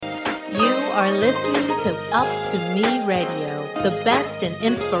are listening to Up to Me Radio, the best in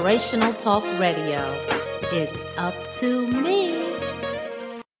inspirational talk radio. It's up to me.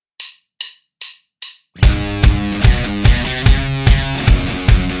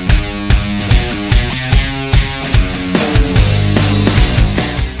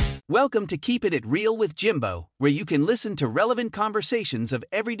 Welcome to Keepin' It Real with Jimbo, where you can listen to relevant conversations of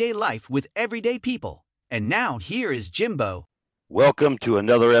everyday life with everyday people. And now, here is Jimbo. Welcome to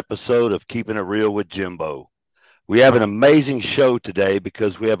another episode of Keepin' It Real with Jimbo. We have an amazing show today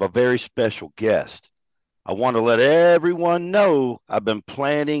because we have a very special guest. I want to let everyone know I've been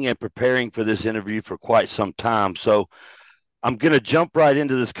planning and preparing for this interview for quite some time. So I'm going to jump right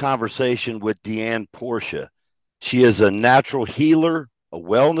into this conversation with Diane Porchia. She is a natural healer, a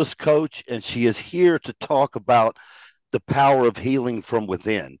wellness coach, and she is here to talk about the power of healing from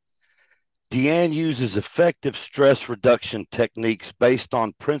within. Diane uses effective stress reduction techniques based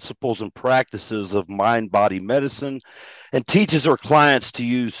on principles and practices of mind-body medicine and teaches her clients to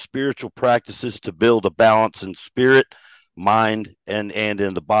use spiritual practices to build a balance in spirit, mind, and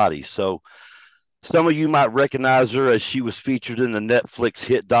in the body. So some of you might recognize her as she was featured in the Netflix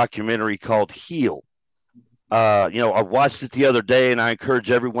hit documentary called Heal. I watched it the other day, and I encourage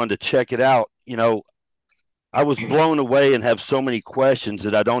everyone to check it out. I was blown away and have so many questions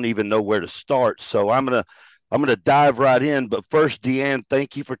that I don't even know where to start. So I'm gonna dive right in. But first, Diane,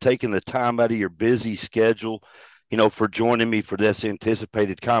 thank you for taking the time out of your busy schedule, for joining me for this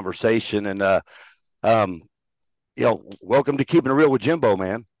anticipated conversation. And welcome to Keeping It Real with Jimbo,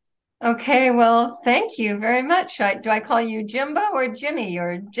 man. Okay, well, thank you very much. Do I call you Jimbo or Jimmy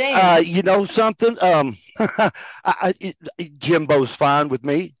or James? Something. Jimbo's fine with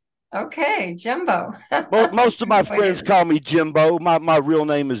me. Okay, Jimbo. Most of my friends call me Jimbo. My real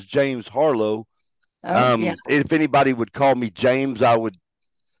name is James Harlow. Yeah. If anybody would call me James, I would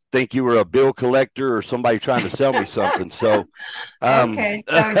think you were a bill collector or somebody trying to sell me something. So, okay,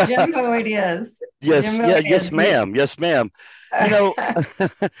 so Jimbo it is. Yes, Jimbo yes, ma'am. Yes, ma'am.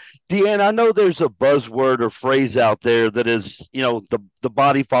 Deanne, I know there's a buzzword or phrase out there that is, the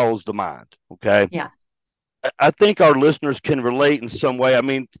body follows the mind. Okay. Yeah. I think our listeners can relate in some way. I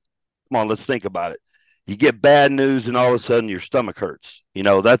mean, come on, let's think about it. You get bad news and all of a sudden your stomach hurts.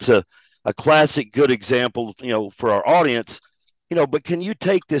 That's a classic good example, for our audience, but can you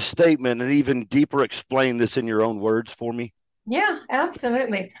take this statement and even deeper explain this in your own words for me? Yeah,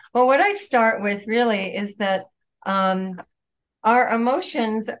 absolutely. Well, what I start with really is that our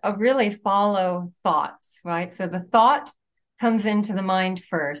emotions really follow thoughts, right? So the thought comes into the mind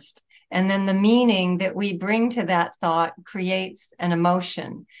first, and then the meaning that we bring to that thought creates an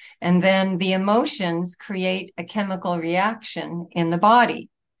emotion. And then the emotions create a chemical reaction in the body.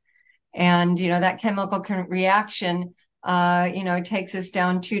 And, that chemical reaction, takes us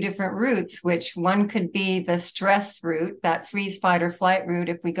down two different routes, which one could be the stress route, that freeze, fight, or flight route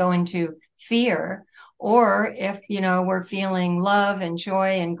if we go into fear. Or if, we're feeling love and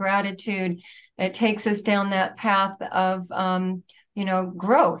joy and gratitude, it takes us down that path of,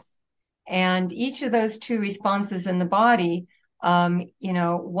 growth. And each of those two responses in the body, one,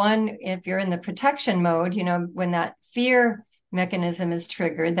 if you're in the protection mode, when that fear mechanism is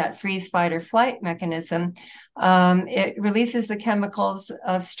triggered, that freeze, fight, or flight mechanism, it releases the chemicals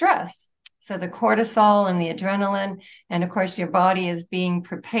of stress. So the cortisol and the adrenaline, and of course your body is being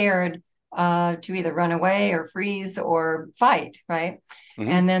prepared to either run away or freeze or fight, right? Mm-hmm.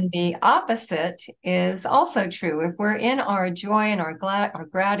 And then the opposite is also true. If we're in our joy and our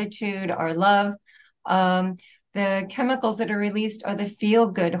gratitude, our love, the chemicals that are released are the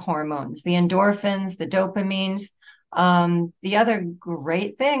feel-good hormones, the endorphins, the dopamines. The other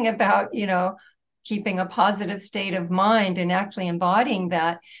great thing about, keeping a positive state of mind and actually embodying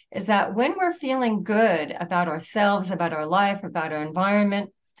that is that when we're feeling good about ourselves, about our life, about our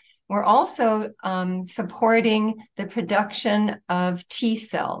environment, we're also supporting the production of T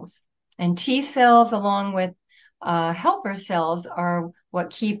cells. And T cells, along with helper cells, are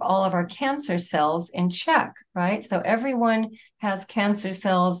what keep all of our cancer cells in check, right? So everyone has cancer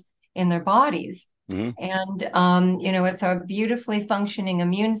cells in their bodies. Mm-hmm. And, it's our beautifully functioning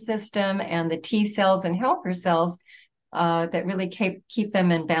immune system and the T cells and helper cells that really keep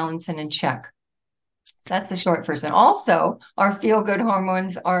them in balance and in check. So that's the short version. Also, our feel-good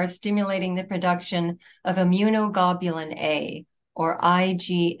hormones are stimulating the production of immunoglobulin A, or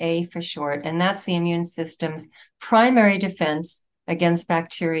IgA for short, and that's the immune system's primary defense against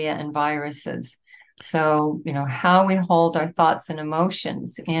bacteria and viruses. So, how we hold our thoughts and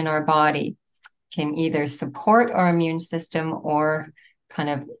emotions in our body can either support our immune system or kind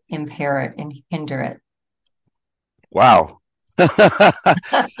of impair it and hinder it. Wow.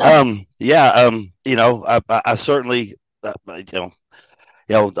 Yeah. I certainly, a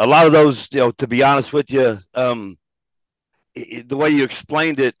lot of those, to be honest with you, the way you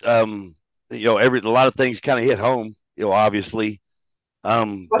explained it, a lot of things kind of hit home, obviously.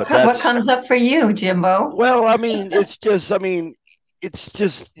 But What that's, comes up for you, Jimbo? well, it's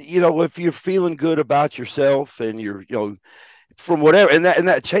just, if you're feeling good about yourself and you're, from whatever, and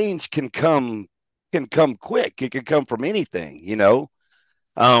that change can come quick. It can come from anything,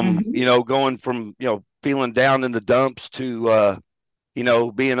 Hmm. going from, feeling down in the dumps to,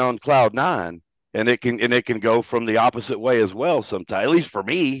 being on cloud nine, and it can go from the opposite way as well. Sometimes, at least for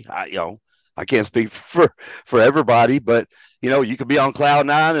me, I can't speak for everybody, but you could be on cloud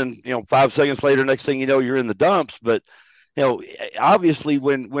nine, and 5 seconds later, next thing you know, you're in the dumps. But obviously,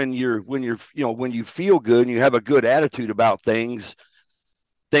 when you feel good and you have a good attitude about things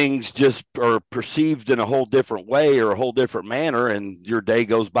just are perceived in a whole different way or a whole different manner, and your day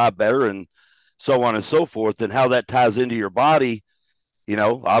goes by better, and so on and so forth. And how that ties into your body,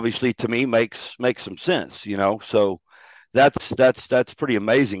 obviously to me makes some sense. So that's pretty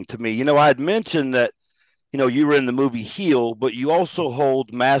amazing to me. I had mentioned that you were in the movie Heal, but you also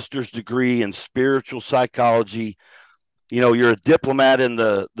hold master's degree in spiritual psychology. You're a diplomat in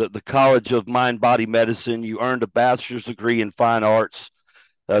the College of Mind Body Medicine. You earned a bachelor's degree in fine arts,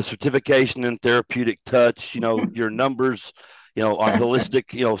 certification in therapeutic touch. Your numbers, on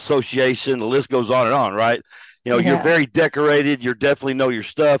holistic, association. The list goes on and on, right? You're Yeah. very decorated. You definitely know your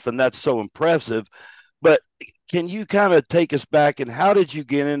stuff, and that's so impressive. But can you kind of take us back, and how did you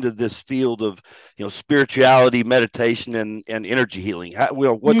get into this field of, spirituality, meditation, and energy healing?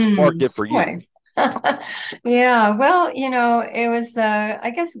 What sparked it for you? Boy. Yeah, well, it was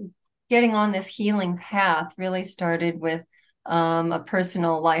I guess getting on this healing path really started with a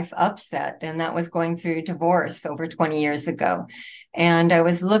personal life upset, and that was going through divorce over 20 years ago. And I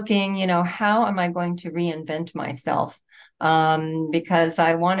was looking, how am I going to reinvent myself? Because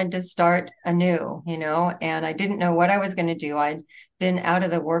I wanted to start anew, and I didn't know what I was going to do. I'd been out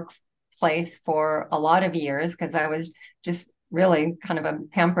of the workplace for a lot of years because I was just really kind of a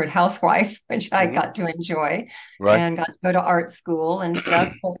pampered housewife, which I Hmm. got to enjoy Right. and got to go to art school and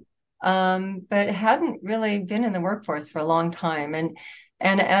stuff. But hadn't really been in the workforce for a long time. And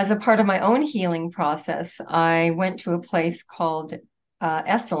as a part of my own healing process, I went to a place called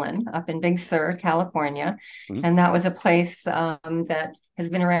Esalen up in Big Sur, California. Hmm. And that was a place that has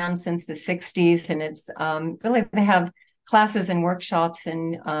been around since the 60s. And it's really, they have classes and workshops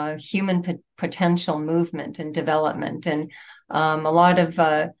in human potential movement and development. And a lot of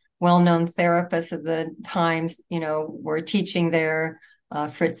well-known therapists of the times, were teaching there,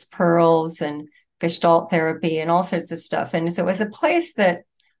 Fritz Perls and Gestalt therapy and all sorts of stuff. And so it was a place that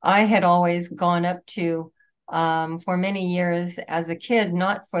I had always gone up to for many years as a kid,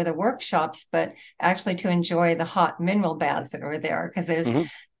 not for the workshops, but actually to enjoy the hot mineral baths that were there, because there's Hmm.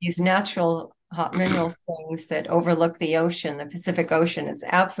 these natural hot mineral springs that overlook the ocean, the Pacific Ocean. It's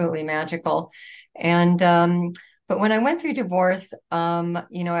absolutely magical. And but when I went through divorce, I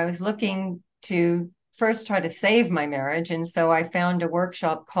was looking to first try to save my marriage. And so I found a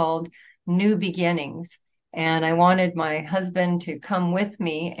workshop called New Beginnings. And I wanted my husband to come with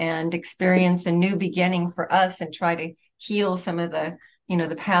me and experience a new beginning for us and try to heal some of the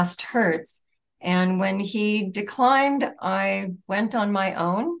past hurts. And when he declined, I went on my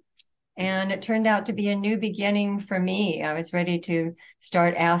own. And it turned out to be a new beginning for me. I was ready to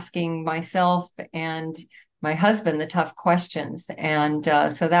start asking myself and my husband the tough questions. And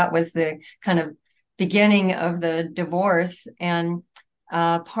so that was the kind of beginning of the divorce. And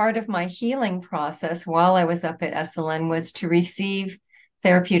part of my healing process while I was up at Esalen was to receive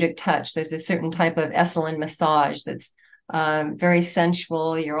therapeutic touch. There's a certain type of Esalen massage that's very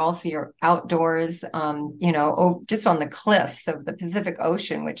sensual. You're outdoors, just on the cliffs of the Pacific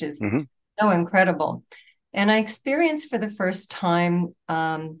Ocean, which is Hmm. so incredible. And I experienced for the first time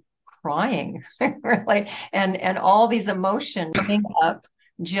crying, really, and all these emotions coming up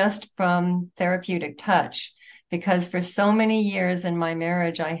just from therapeutic touch. Because for so many years in my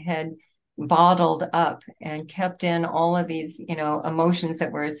marriage, I had bottled up and kept in all of these, emotions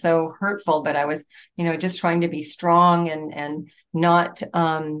that were so hurtful, but I was, just trying to be strong and not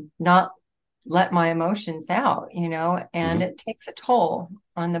let my emotions out, and Hmm. it takes a toll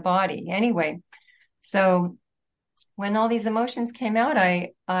on the body anyway. So when all these emotions came out,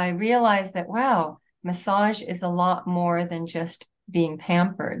 I realized that, wow, massage is a lot more than just being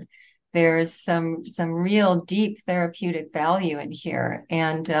pampered. There's some real deep therapeutic value in here.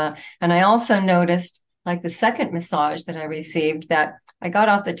 And I also noticed, like the second massage that I received, that I got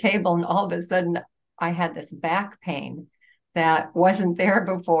off the table and all of a sudden I had this back pain that wasn't there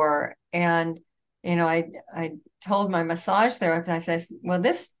before. And, I told my massage therapist, I said, well,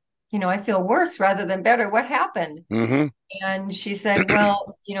 this, I feel worse rather than better. What happened? Mm-hmm. And she said,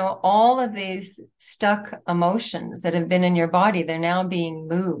 well, all of these stuck emotions that have been in your body, they're now being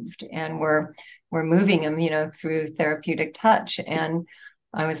moved, and we're moving them, through therapeutic touch. And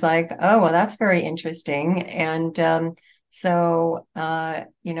I was like, oh, well, that's very interesting. And that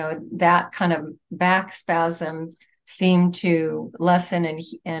kind of back spasm seemed to lessen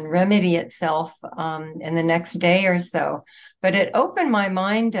and remedy itself in the next day or so. But it opened my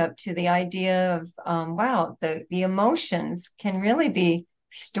mind up to the idea of, wow, the emotions can really be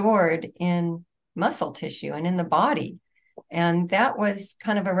stored in muscle tissue and in the body. And that was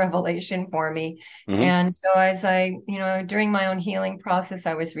kind of a revelation for me. Mm-hmm. And so as during my own healing process,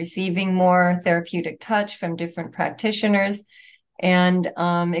 I was receiving more therapeutic touch from different practitioners and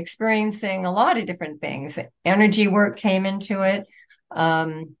experiencing a lot of different things. Energy work came into it.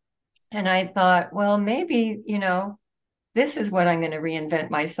 And I thought, well, maybe, this is what I'm going to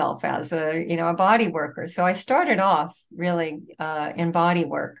reinvent myself as a body worker. So I started off really in body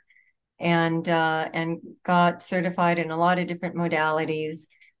work and got certified in a lot of different modalities.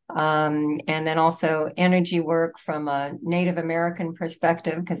 And then also energy work from a Native American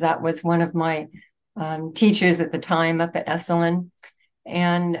perspective, because that was one of my teachers at the time up at Esalen.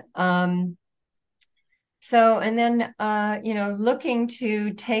 And looking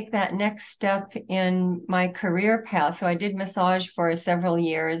to take that next step in my career path. So I did massage for several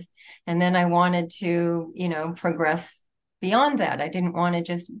years, and then I wanted to, progress beyond that. I didn't want to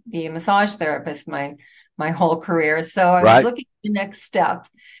just be a massage therapist my whole career. So I was looking at the next step,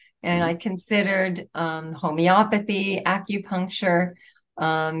 and I considered homeopathy, acupuncture.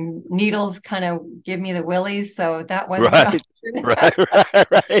 Needles kind of give me the willies, so that wasn't an option. Right.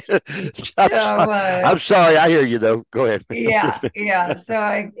 I'm sorry. I hear you though. Go ahead. Yeah. So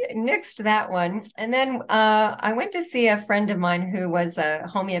I nixed that one. And then I went to see a friend of mine who was a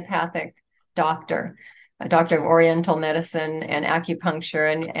homeopathic doctor, a doctor of Oriental medicine and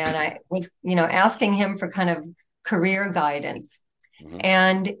acupuncture. And I was, asking him for kind of career guidance. Mm-hmm.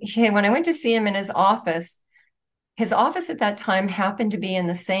 And when I went to see him in his office at that time happened to be in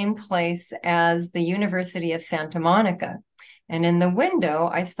the same place as the University of Santa Monica. And in the window,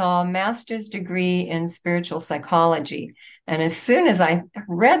 I saw a master's degree in spiritual psychology. And as soon as I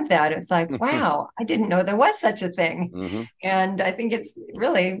read that, it's like, wow, I didn't know there was such a thing. Mm-hmm. And I think it's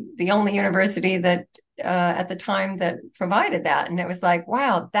really the only university that at the time that provided that. And it was like,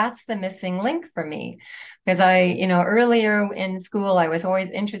 wow, that's the missing link for me. Because earlier in school, I was always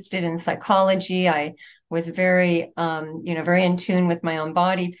interested in psychology. I was very, very in tune with my own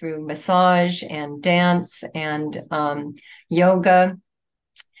body through massage and dance and yoga.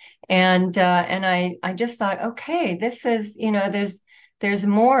 And I just thought, okay, this is, there's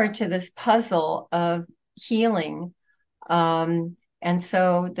more to this puzzle of healing. And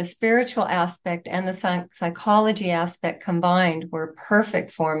so the spiritual aspect and the psychology aspect combined were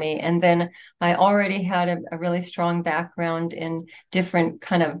perfect for me. And then I already had a really strong background in different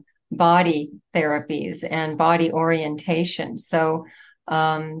kind of body therapies and body orientation. So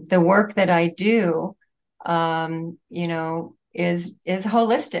the work that I do, is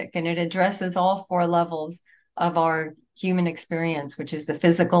holistic, and it addresses all four levels of our human experience, which is the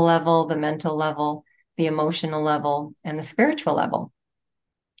physical level, the mental level, the emotional level, and the spiritual level.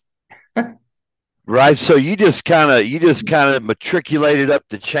 Right. So you just kind of matriculated up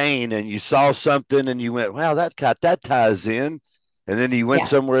the chain, and you saw something and you went, wow, that ties in. And then he went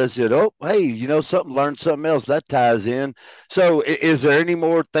somewhere and said, oh, hey, learn something else that ties in. So is there any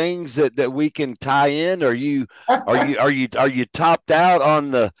more things that we can tie in? Are you topped out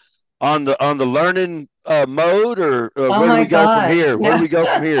on the learning mode, or where do we go from here? Where do we go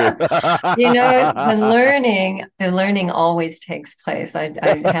from here? The learning always takes place, I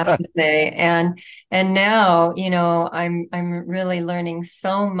have to say. And now, I'm really learning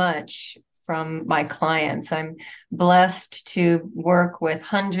so much from my clients. I'm blessed to work with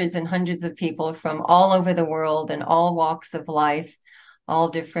hundreds and hundreds of people from all over the world and all walks of life, all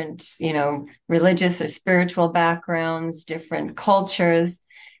different, religious or spiritual backgrounds, different cultures.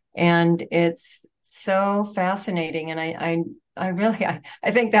 And it's so fascinating. And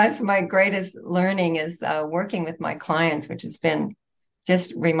I think that's my greatest learning is working with my clients, which has been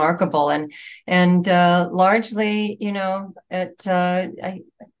just remarkable. And largely, I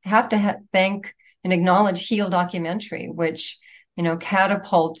have to thank and acknowledge Heal Documentary, which,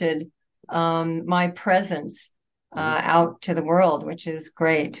 catapulted my presence out to the world, which is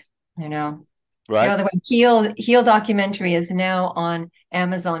great, Right. The way Heal documentary is now on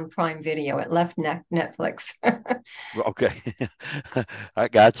Amazon Prime Video. It left Netflix. Okay. I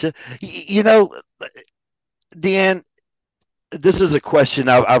gotcha. You know, Deanne, this is a question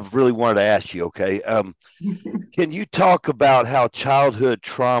I've really wanted to ask you. Okay. Can you talk about how childhood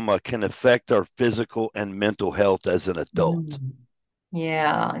trauma can affect our physical and mental health as an adult? Mm.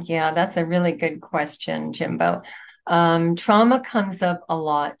 Yeah, that's a really good question, Jimbo. Trauma comes up a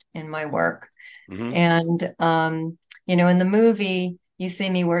lot in my work. Mm-hmm. And, in the movie, you see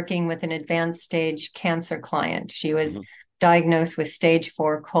me working with an advanced stage cancer client. She was Mm-hmm. diagnosed with stage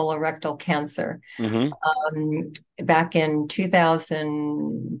 4 colorectal cancer Mm-hmm. um, back in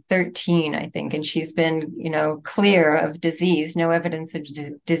 2013, I think. And she's been, clear of disease, no evidence of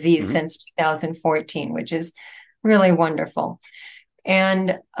disease Mm-hmm. since 2014, which is really wonderful.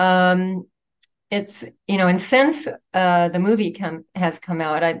 And it's, and since the movie has come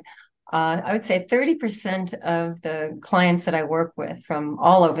out, I would say 30% of the clients that I work with from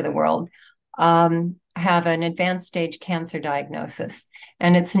all over the world have an advanced stage cancer diagnosis.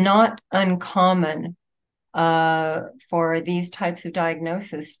 And it's not uncommon for these types of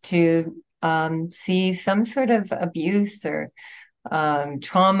diagnosis to see some sort of abuse or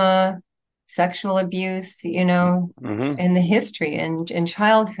trauma, sexual abuse, Mm-hmm. in the history and in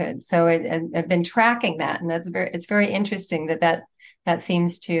childhood. So I've been tracking that, and it's very interesting that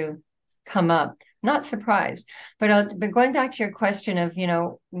seems to come up. Not surprised, but going back to your question of,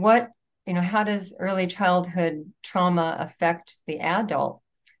 how does early childhood trauma affect the adult?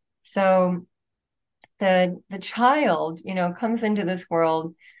 So the child, comes into this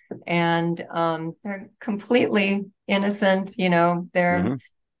world and they're completely innocent, they're Mm-hmm.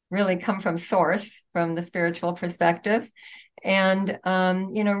 really come from source from the spiritual perspective. And,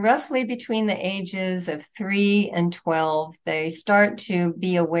 roughly between the ages of 3 and 12, they start to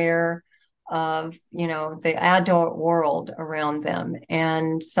be aware of, the adult world around them.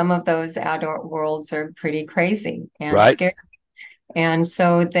 And some of those adult worlds are pretty crazy and Right. scary. And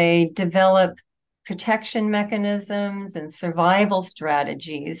so they develop protection mechanisms and survival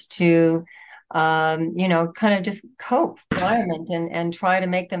strategies to, kind of just cope environment and try to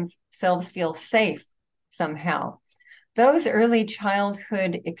make themselves feel safe somehow. Those early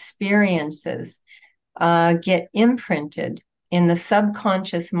childhood experiences get imprinted in the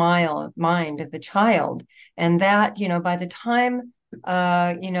subconscious mind of the child. And that, by the time,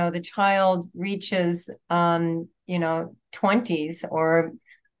 the child reaches, 20s or,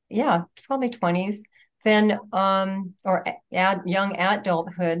 yeah, probably 20s, then, or young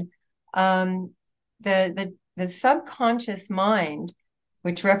adulthood, the subconscious mind,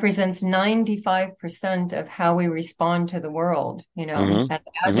 which represents 95% of how we respond to the world, Mm-hmm. as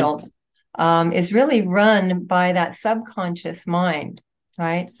Mm-hmm. adults, is really run by that subconscious mind,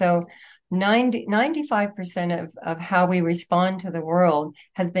 right? So 95% of how we respond to the world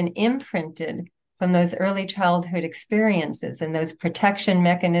has been imprinted from those early childhood experiences and those protection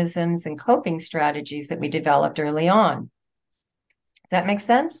mechanisms and coping strategies that we developed early on. Does that make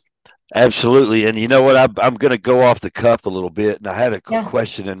sense? Absolutely. And you know what? I'm going to go off the cuff a little bit. And I had a Yeah.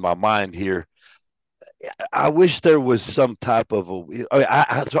 question in my mind here. I wish there was some type of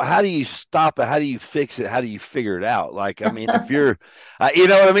so how do you stop it? How do you fix it? How do you figure it out? Like, I mean, if you're, you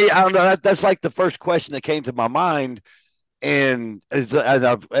know what I mean? I don't know. That's like the first question that came to my mind. And as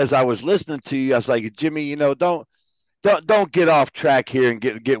I was listening to you, I was like, Jimmy, don't get off track here and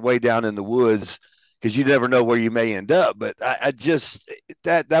get way down in the woods because you never know where you may end up. But I just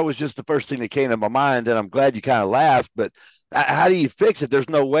that was just the first thing that came to my mind, and I'm glad you kind of laughed. But how do you fix it? There's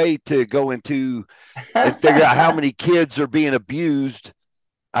no way to go into and figure out how many kids are being abused,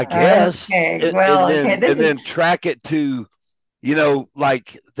 I guess, Okay. and, Well, and okay. then and then track it to,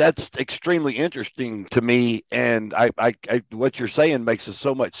 like that's extremely interesting to me, and I what you're saying makes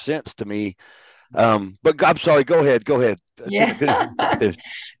so much sense to me. But I'm sorry. Go ahead. Go ahead. Yeah. Finish.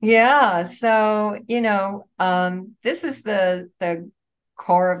 Yeah. So, this is the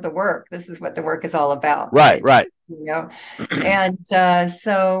core of the work. This is what the work is all about, Right. right? Right. And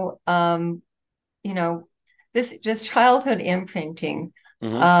so, this just childhood imprinting.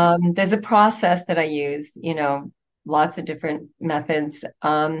 Hmm. There's a process that I use, lots of different methods.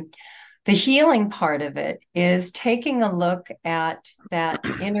 The healing part of it is taking a look at that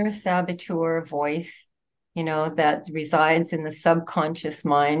inner saboteur voice, that resides in the subconscious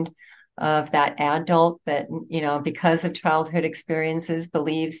mind of that adult that, because of childhood experiences,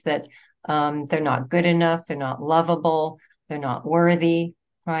 believes that they're not good enough, they're not lovable, they're not worthy,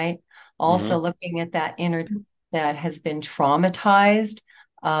 right? Hmm. Also looking at that inner that has been traumatized.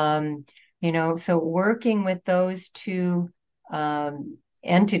 So working with those two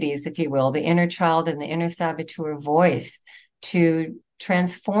entities, if you will, the inner child and the inner saboteur voice, to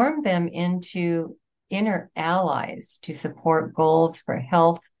transform them into inner allies to support goals for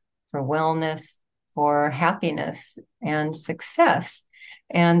health, for wellness, for happiness and success.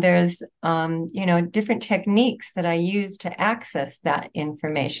 And there's, different techniques that I use to access that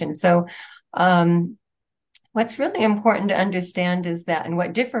information. So, what's really important to understand is that, and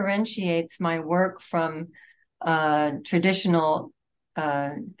what differentiates my work from traditional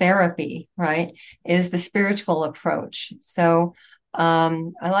therapy, right, is the spiritual approach. So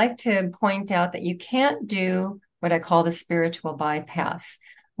I like to point out that you can't do what I call the spiritual bypass,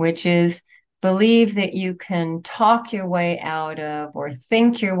 which is believe that you can talk your way out of, or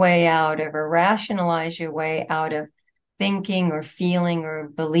think your way out of, or rationalize your way out of thinking or feeling or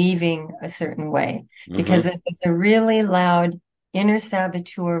believing a certain way. Because if it's a really loud inner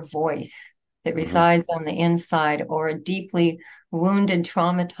saboteur voice that resides on the inside, or a deeply wounded,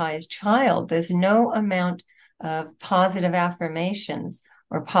 traumatized child, there's no amount of positive affirmations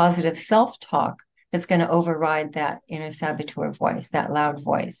or positive self-talk that's going to override that inner saboteur voice, that loud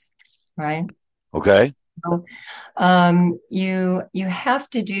voice, right? Okay. So, you have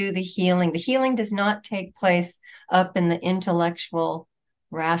to do the healing. The healing does not take place up in the intellectual,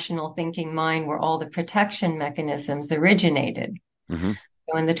 rational thinking mind where all the protection mechanisms originated.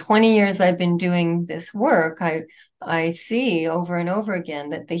 So in the 20 years I've been doing this work, I see over and over again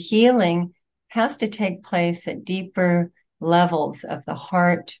that the healing has to take place at deeper levels of the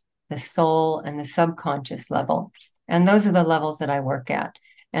heart, the soul, and the subconscious level. And those are the levels that I work at.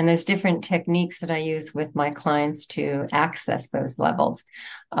 And there's different techniques that I use with my clients to access those levels.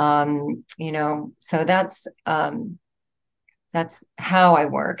 So that's how I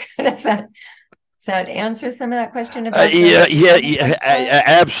work. Does that answer some of that question about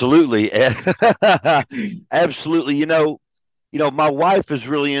absolutely. Absolutely. My wife is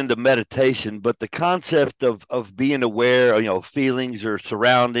really into meditation, but the concept of being aware of, feelings or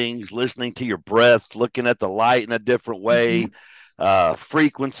surroundings, listening to your breath, looking at the light in a different way,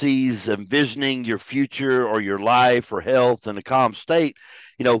 frequencies, envisioning your future or your life or health in a calm state,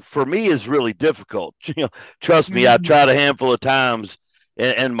 for me is really difficult. Trust me, I tried a handful of times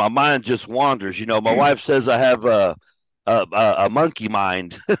and my mind just wanders. My wife says I have a monkey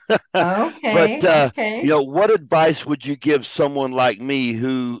mind. Okay. What advice would you give someone like me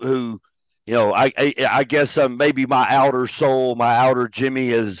who I guess maybe my outer soul, my outer Jimmy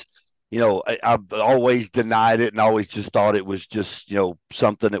is, I've always denied it and always just thought it was just,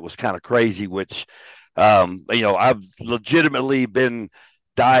 something that was kind of crazy, which, I've legitimately been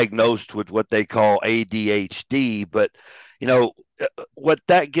diagnosed with what they call ADHD, but, what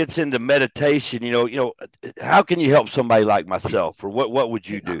that gets into meditation, how can you help somebody like myself, or what would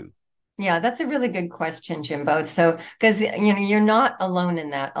you do? Yeah, that's a really good question, Jimbo. So, because, you're not alone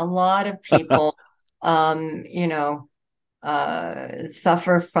in that. A lot of people,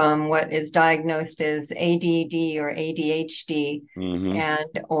 suffer from what is diagnosed as ADD or ADHD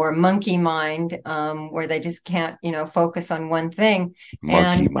or monkey mind, where they just can't, focus on one thing.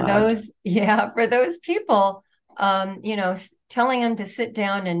 Monkey And mind. for those people, telling them to sit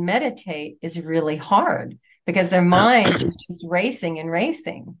down and meditate is really hard because their mind is just racing and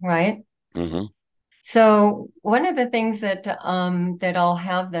racing, right? So one of the things that I'll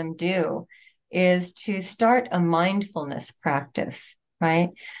have them do is to start a mindfulness practice, right?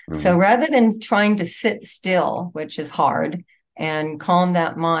 So rather than trying to sit still, which is hard, and calm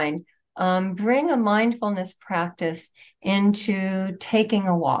that mind, bring a mindfulness practice into taking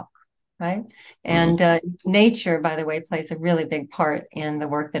a walk, right? And nature, by the way, plays a really big part in the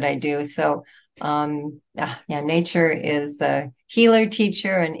work that I do. So nature is a healer,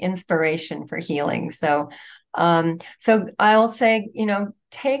 teacher, and inspiration for healing. So I'll say,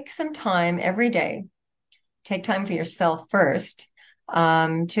 take some time every day, take time for yourself first,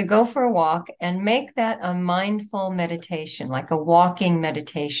 to go for a walk and make that a mindful meditation, like a walking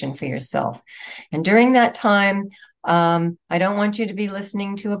meditation for yourself. And during that time, I don't want you to be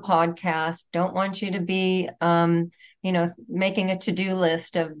listening to a podcast, don't want you to be, making a to-do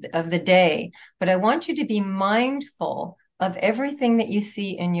list of the day, but I want you to be mindful of everything that you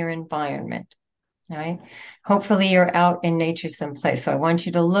see in your environment. Right? Hopefully you're out in nature someplace. So I want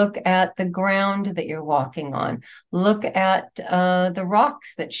you to look at the ground that you're walking on. Look at the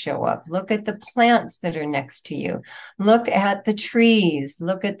rocks that show up. Look at the plants that are next to you. Look at the trees.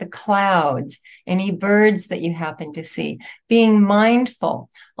 Look at the clouds. Any birds that you happen to see. Being mindful.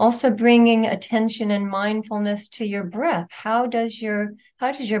 Also bringing attention and mindfulness to your breath. How does your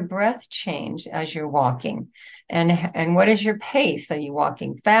breath change as you're walking? And what is your pace? Are you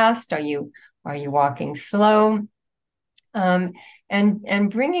walking fast? Are you walking slow? Um, and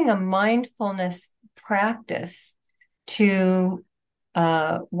bringing a mindfulness practice to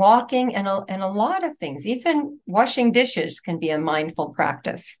walking and a lot of things, even washing dishes can be a mindful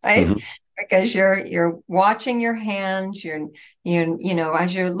practice, right? Mm-hmm. Because you're watching your hands, as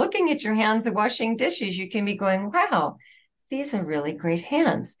you're looking at your hands and washing dishes, you can be going, wow, these are really great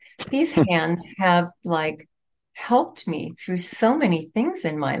hands. These hands have like helped me through so many things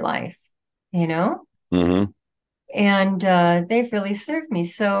in my life, you know? Mm-hmm. And they've really served me.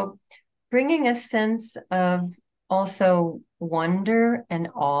 So bringing a sense of also wonder and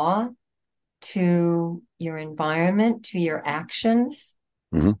awe to your environment, to your actions.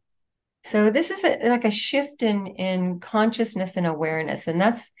 Mm-hmm. So this is like a shift in consciousness and awareness, and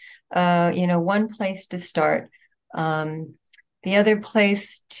that's one place to start. The other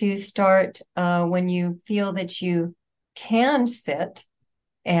place to start when you feel that you can sit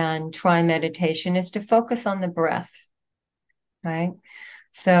and try meditation is to focus on the breath, right?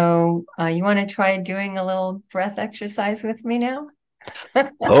 So you want to try doing a little breath exercise with me now?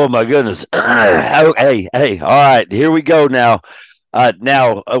 Oh my goodness. Hey, all right, here we go now.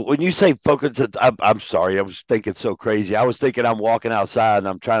 When you say focus, I'm sorry. I was thinking so crazy. I was thinking I'm walking outside and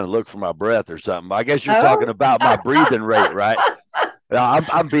I'm trying to look for my breath or something. I guess you're talking Oh, about my breathing rate, right? No,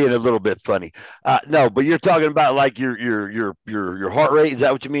 I'm being a little bit funny. No, but you're talking about like your heart rate. Is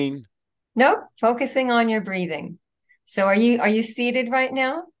that what you mean? nope, focusing on your breathing. So are you seated right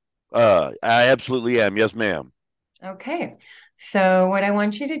now? I absolutely am. Yes, ma'am. Okay. So what I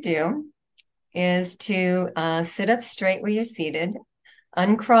want you to do is to sit up straight where you're seated,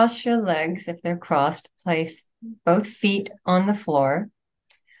 uncross your legs if they're crossed, place both feet on the floor.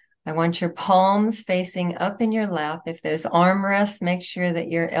 I want your palms facing up in your lap. If there's armrests, make sure that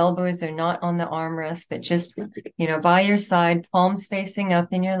your elbows are not on the armrest, but just, by your side, palms facing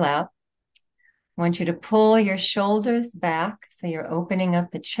up in your lap. I want you to pull your shoulders back so you're opening up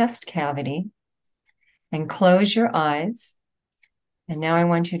the chest cavity and close your eyes. And now I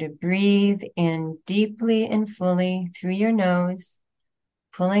want you to breathe in deeply and fully through your nose,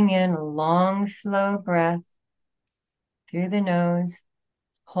 pulling in a long, slow breath through the nose,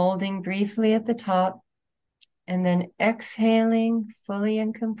 holding briefly at the top, and then exhaling fully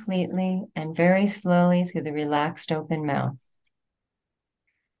and completely and very slowly through the relaxed open mouth.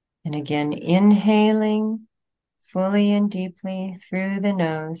 And again, inhaling fully and deeply through the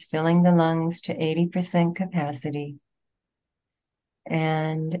nose, filling the lungs to 80% capacity.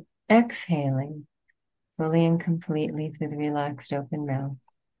 And exhaling fully and completely through the relaxed open mouth.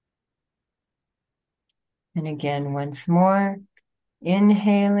 And again, once more,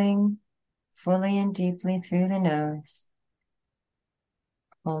 inhaling fully and deeply through the nose,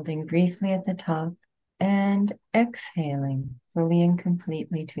 holding briefly at the top, and exhaling fully and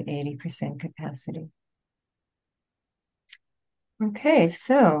completely to 80% capacity. Okay,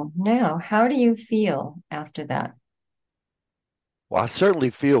 so now how do you feel after that? Well, I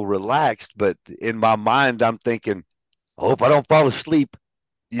certainly feel relaxed, but in my mind, I'm thinking, I hope I don't fall asleep.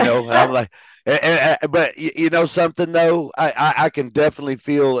 And I'm like, but you know something though, I can definitely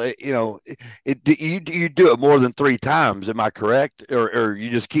feel it. You do it more than three times. Am I correct, or you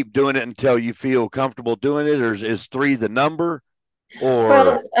just keep doing it until you feel comfortable doing it, or is three the number? Or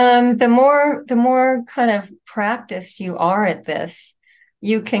Well, the more kind of practiced you are at this,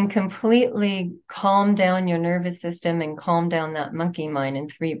 you can completely calm down your nervous system and calm down that monkey mind in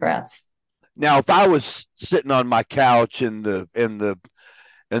 3 breaths. now, if I was sitting on my couch and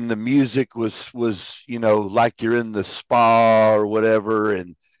the music was like you're in the spa or whatever,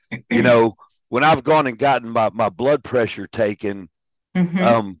 and when I've gone and gotten my blood pressure taken, Mm-hmm.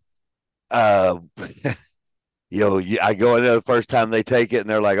 um, uh. I go in there the first time they take it, and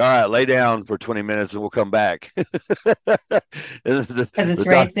they're like, "All right, lay down for 20 minutes, and we'll come back." And Because the it's doc,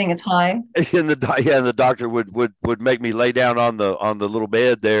 racing, it's high. and the doctor would make me lay down on the little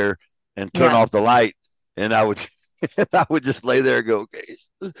bed there and turn Yeah. off the light, and I would I would just lay there and go, okay,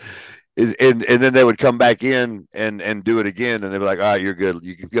 and then they would come back in and do it again, and they'd be like, "All right, you're good,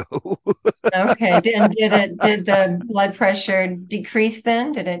 you can go." Okay. Did the blood pressure decrease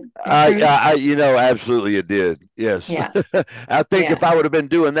then? Did it improve? Absolutely it did. Yes. Yeah. I think Yeah. if I would have been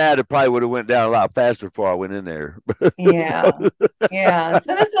doing that, it probably would have went down a lot faster before I went in there. Yeah. Yeah.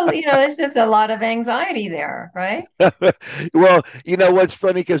 So there's just a lot of anxiety there, right? Well, what's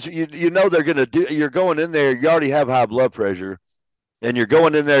funny because they're going to do. You're going in there. You already have high blood pressure, and you're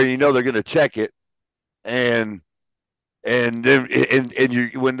going in there. They're going to check it, and then and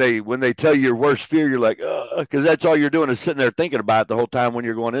you when they tell you your worst fear, you're like, because that's all you're doing is sitting there thinking about it the whole time when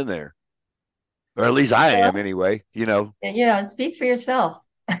you're going in there. Or at least I am Well, anyway. yeah, speak for yourself.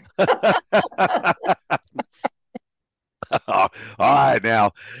 All right,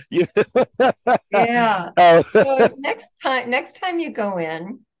 now. You, Yeah. oh, So next time you go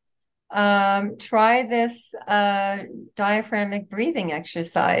in, try this diaphragmatic breathing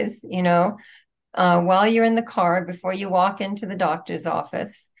exercise, while you're in the car before you walk into the doctor's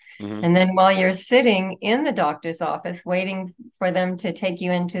office. mhm. And then while you're sitting in the doctor's office, waiting for them to take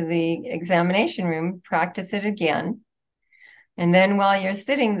you into the examination room, practice it again. And then while you're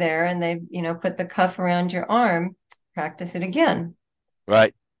sitting there and they, put the cuff around your arm, practice it again.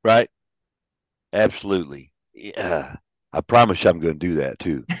 Right, right. Absolutely. Yeah. I promise you I'm going to do that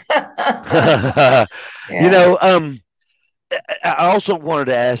too. you Yeah. know, um, I also wanted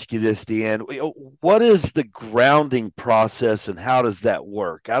to ask you this, Deanne. What is the grounding process and how does that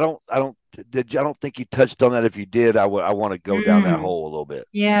work? I don't think you touched on that. If you did, I want to go down that Mm. hole a little bit.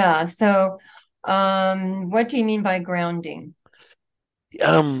 Yeah. So, what do you mean by grounding?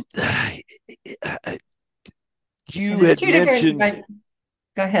 Um, Because you it's had two different, mentioned, but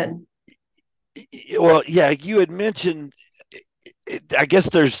go ahead. well, yeah, you had mentioned I guess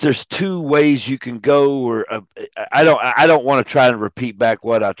there's two ways you can go, or I don't want to try and repeat back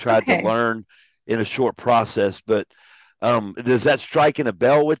what I tried to Okay. learn in a short process, but does that striking a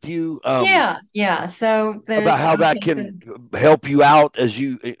bell with you Yeah. Yeah. So about there's, how that okay. So can help you out as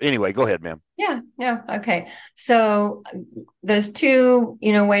you anyway? Go ahead, ma'am. yeah. Yeah. Okay. So there's two,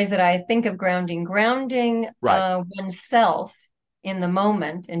 ways that I think of grounding. Grounding, Right, oneself in the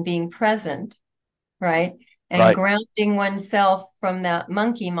moment and being present, right? And right, grounding oneself from that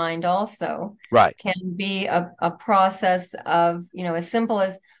monkey mind also right. can be a process of, as simple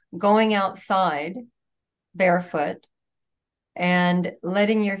as going outside barefoot and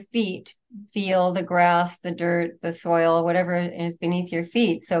letting your feet feel the grass, the dirt, the soil, whatever is beneath your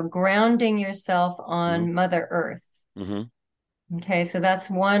feet. So grounding yourself Mm-hmm, on Mother Earth. mm-hmm, Okay, so that's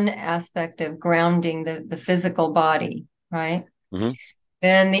one aspect of grounding the physical body, right? mm-hmm.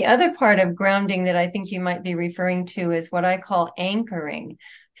 Then the other part of grounding that I think you might be referring to is what I call anchoring.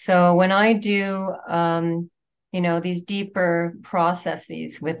 So when I do, these deeper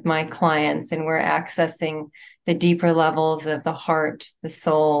processes with my clients and we're accessing the deeper levels of the heart, the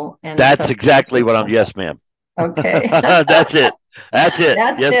soul, and the That's exactly subconscious what I'm. level. Yes, ma'am. Okay. That's it. That's it.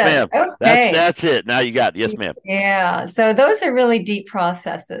 That's Yes, it. ma'am. That's Okay. that's it. Now you got it. Yes, ma'am. Yeah. So those are really deep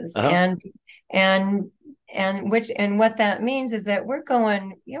processes. Uh huh. And and what that means is that we're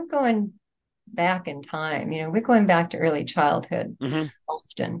going back in time. We're going back to early childhood Mm-hmm.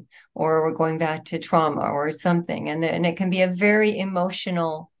 often, or we're going back to trauma or something. And it can be a very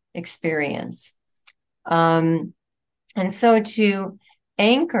emotional experience. Um, and so to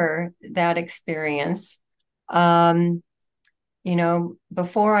anchor that experience, um,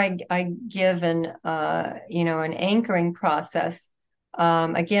 before I give an anchoring process,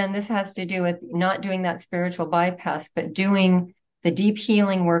 again, this has to do with not doing that spiritual bypass, but doing the deep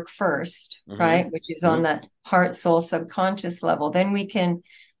healing work first, Mm-hmm. right? Which is on that heart, soul, subconscious level. Then we can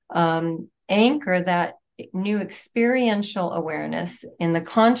anchor that new experiential awareness in the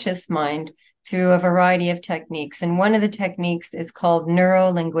conscious mind through a variety of techniques. And one of the techniques is called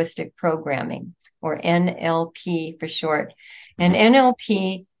neuro-linguistic programming, or NLP for short. And Mm-hmm.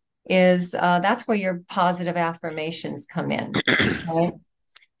 NLP is that's where your positive affirmations come in, right?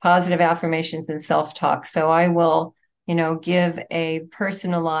 Positive affirmations and self-talk. So I will, give a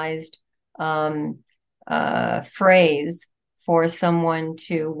personalized phrase for someone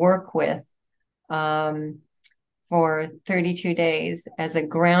to work with um, for 32 days as a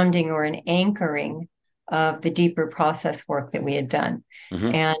grounding or an anchoring of the deeper process work that we had done.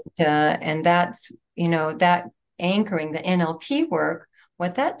 Mm-hmm. And that's, that anchoring, the NLP work,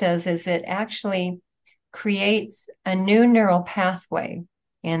 what that does is it actually creates a new neural pathway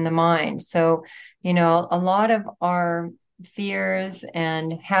in the mind. So, a lot of our fears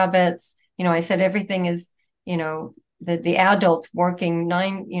and habits, I said everything is, the adults working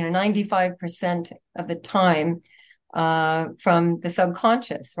 95% of the time from the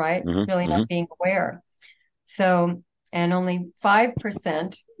subconscious, right? Really Mm-hmm. not being aware. So, and only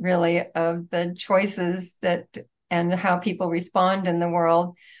 5% really of the choices that and how people respond in the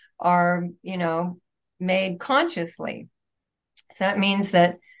world are, made consciously. So that means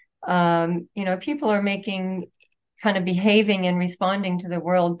that, people are making kind of behaving and responding to the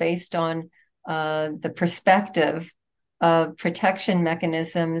world based on the perspective of protection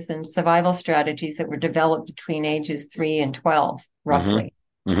mechanisms and survival strategies that were developed between ages 3 and 12, Mm-hmm. roughly.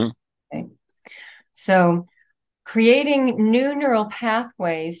 Mm-hmm. Okay. So creating new neural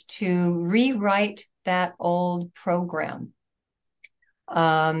pathways to rewrite that old program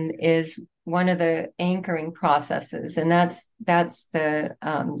is one of the anchoring processes, and that's the the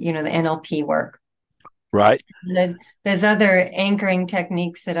NLP work. Right. There's other anchoring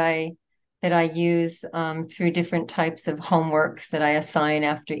techniques that I use through different types of homeworks that I assign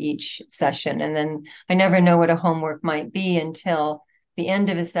after each session. And then I never know what a homework might be until the end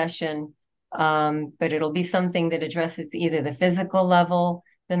of a session. But it'll be something that addresses either the physical level,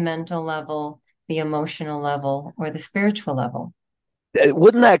 the mental level, the emotional level, or the spiritual level.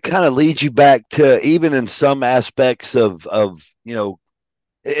 Wouldn't that kind of lead you back to, even in some aspects of,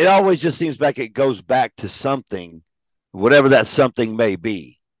 it always just seems like it goes back to something, whatever that something may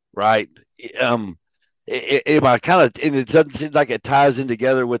be, right? Um, am I kind of, and it doesn't seem like it ties in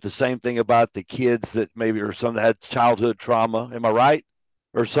together with the same thing about the kids that maybe, or some that had childhood trauma. Am I right?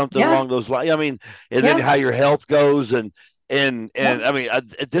 Or something Yeah, along those lines. I mean, and then yeah, how your health goes, and yeah. I mean,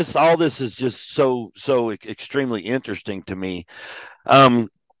 all this is just so extremely interesting to me. Um,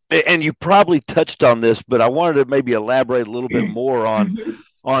 and you probably touched on this, but I wanted to maybe elaborate a little bit more on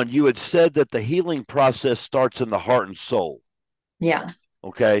Mhm. you had said that the healing process starts in the heart and soul. Yeah,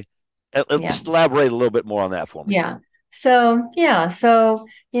 Okay. yeah. Just elaborate a little bit more on that for me. Yeah. So,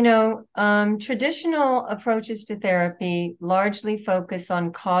 traditional approaches to therapy largely focus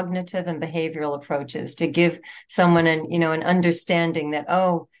on cognitive and behavioral approaches to give someone an understanding that,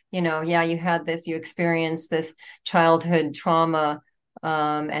 oh, yeah, you had this, you experienced this childhood trauma,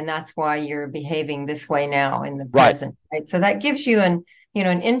 and that's why you're behaving this way now in the Right. present, right? So that gives you an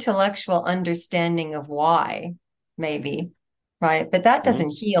intellectual understanding of why, maybe, right? But that Mm-hmm.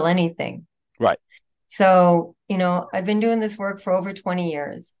 doesn't heal anything. Right. So, I've been doing this work for over 20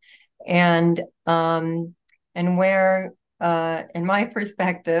 years. And where in my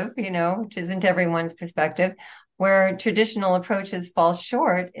perspective, which isn't everyone's perspective, where traditional approaches fall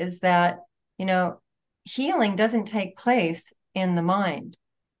short is that, you know, healing doesn't take place in the mind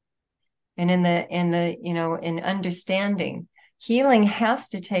and in understanding. Healing has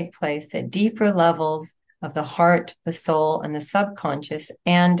to take place at deeper levels of the heart, the soul, and the subconscious,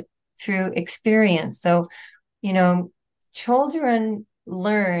 and through experience. So, you know, children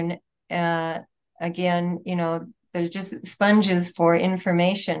learn, again, there's just sponges for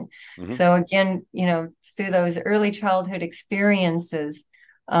information. Mm-hmm. So again, through those early childhood experiences,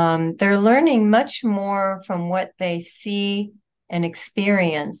 they're learning much more from what they see and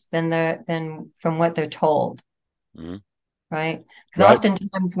experience than from what they're told, Mm-hmm. right? Because Right.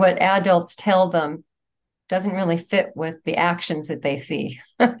 oftentimes what adults tell them doesn't really fit with the actions that they see,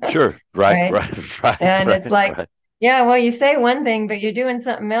 Sure. Right. right? Right. Right. And it's Right. like, Right. yeah, well, you say one thing, but you're doing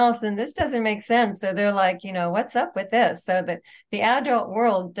something else, and this doesn't make sense. So they're like, what's up with this? So the adult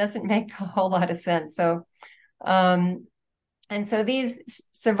world doesn't make a whole lot of sense. So, um, and so these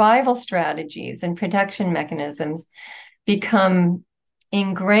survival strategies and protection mechanisms become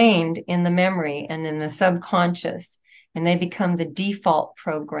ingrained in the memory and in the subconscious, and they become the default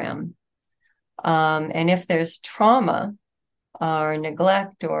program. And if there's trauma or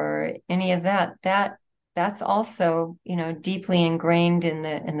neglect or any of that's also, deeply ingrained in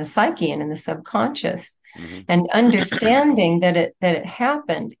the psyche and in the subconscious. Mm-hmm. And understanding that it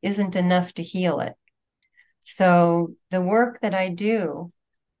happened isn't enough to heal it. So the work that I do,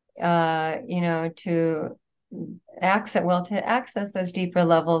 to access those deeper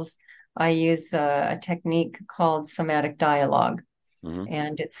levels, I use a technique called somatic dialogue. Mm-hmm.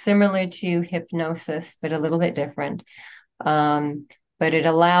 And it's similar to hypnosis, but a little bit different. But it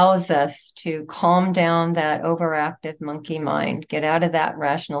allows us to calm down that overactive monkey mind, get out of that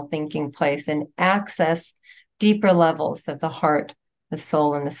rational thinking place, and access deeper levels of the heart, the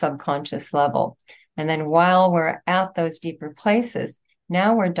soul, and the subconscious level. And then while we're at those deeper places,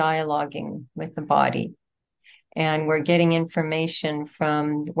 now we're dialoguing with the body and we're getting information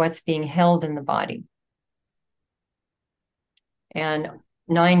from what's being held in the body. And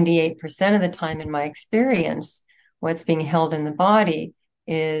 98% of the time, in my experience, what's being held in the body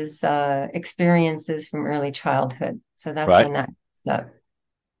is experiences from early childhood. So that's Right. when that comes up.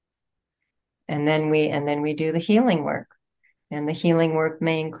 And then we do the healing work. And the healing work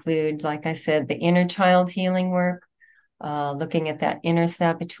may include, like I said, the inner child healing work, looking at that inner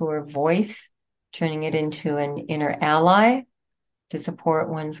saboteur voice, turning it into an inner ally to support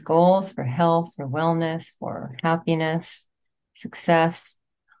one's goals for health, for wellness, for happiness, success.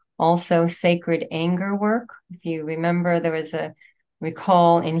 Also, sacred anger work. If you remember, there was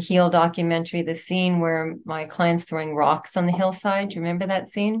recall in Heal documentary, the scene where my client's throwing rocks on the hillside. Do you remember that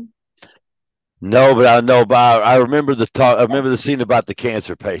scene? No, but I know. But I remember the talk. I remember the scene about the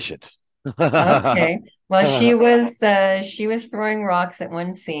cancer patient. Okay. Well, she was throwing rocks at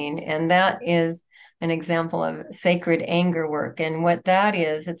one scene, and that is an example of sacred anger work. And what that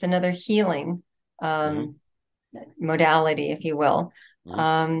is, it's another healing Mm-hmm. modality, if you will.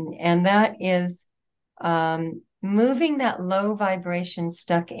 Mm-hmm. And that is moving that low vibration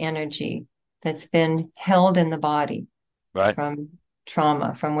stuck energy that's been held in the body Right. from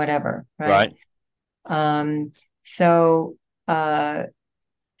trauma, from whatever, right? Right. So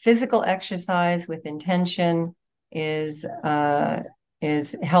physical exercise with intention is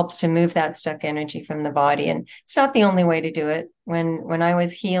helps to move that stuck energy from the body. And it's not the only way to do it. When I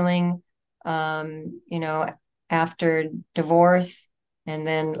was healing, after divorce, and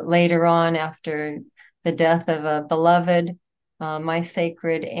then later on after the death of a beloved, my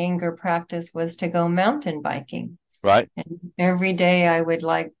sacred anger practice was to go mountain biking. Right. And every day I would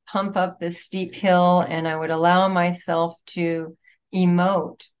like pump up this steep hill and I would allow myself to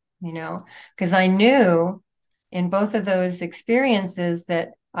emote, because I knew in both of those experiences that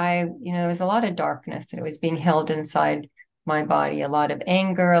there was a lot of darkness that was being held inside my body, a lot of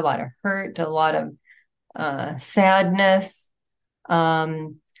anger, a lot of hurt, a lot of sadness.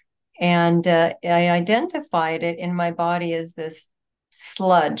 And I identified it in my body as this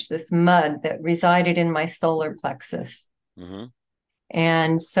sludge, this mud that resided in my solar plexus. Mm-hmm.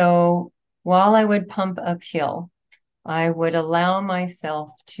 And so while I would pump uphill, I would allow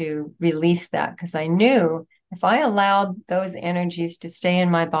myself to release that, because I knew if I allowed those energies to stay in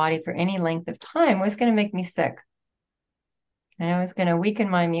my body for any length of time, it was going to make me sick. And it was going to weaken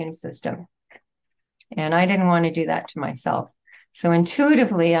my immune system. And I didn't want to do that to myself. So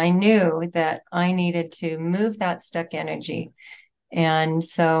intuitively, I knew that I needed to move that stuck energy. And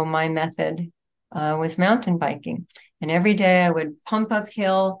so my method was mountain biking. And every day I would pump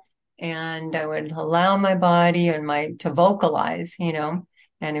uphill and I would allow my body to vocalize, and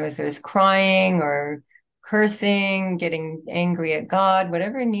it was crying or cursing, getting angry at God,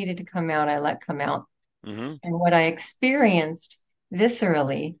 whatever needed to come out, I let come out. Mm-hmm. And what I experienced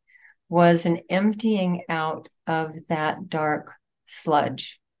viscerally was an emptying out of that dark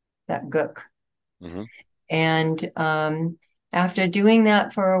sludge, that gook. Mm-hmm. And after doing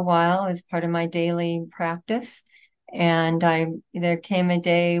that for a while as part of my daily practice, and there came a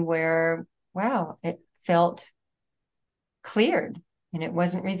day where, wow, it felt cleared and it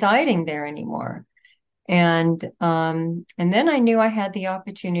wasn't residing there anymore. And then I knew I had the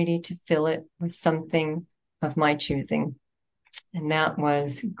opportunity to fill it with something of my choosing. And that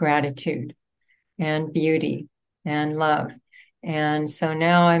was gratitude and beauty and love. And so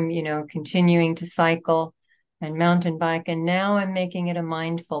now I'm, continuing to cycle and mountain bike. And now I'm making it a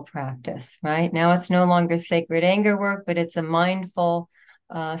mindful practice, right? Now it's no longer sacred anger work, but it's a mindful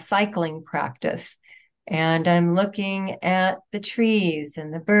cycling practice. And I'm looking at the trees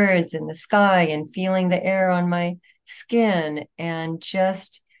and the birds and the sky and feeling the air on my skin and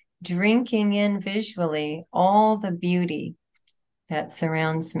just drinking in visually all the beauty that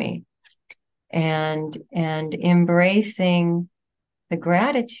surrounds me and embracing the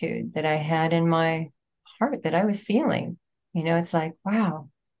gratitude that I had in my heart that I was feeling. It's like, wow,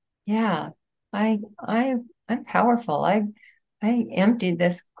 yeah, I'm powerful. I emptied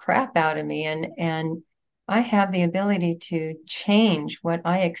this crap out of me and I have the ability to change what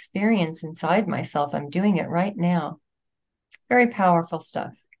I experience inside myself. I'm doing it right now. Very powerful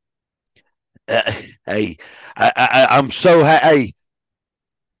stuff. Hey, I'm so happy.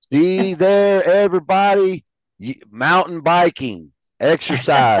 See there, everybody, mountain biking,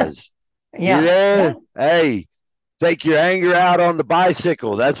 exercise. Yeah. You there? Yeah. Hey, take your anger out on the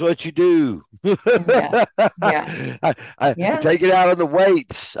bicycle. That's what you do. Yeah. Yeah. I Yeah. take it out on the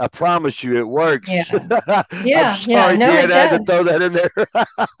weights. I promise you, it works. Yeah. I'm Yeah. sorry, No, Diane, it I had to does. throw that in there.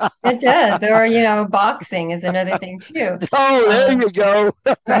 It does. Or, boxing is another thing too. Oh, there you go.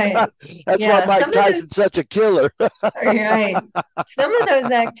 Right. That's why Yeah. Mike Tyson's such a killer. Right. Some of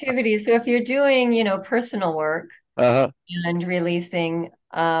those activities. So if you're doing, personal work Uh-huh. and releasing,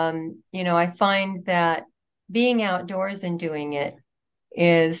 I find that being outdoors and doing it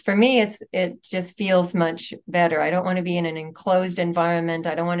is, for me, it just feels much better. I don't want to be in an enclosed environment.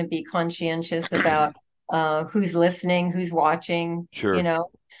 I don't want to be conscientious about who's listening, who's watching, Sure.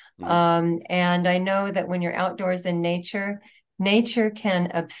 Mm-hmm. And I know that when you're outdoors in nature, nature can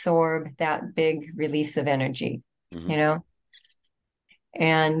absorb that big release of energy, Mm-hmm.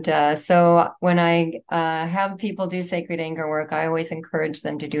 And so when I have people do sacred anger work, I always encourage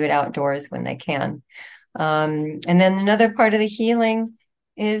them to do it outdoors when they can. And then another part of the healing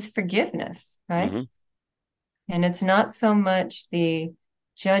is forgiveness, right? Mm-hmm. And it's not so much the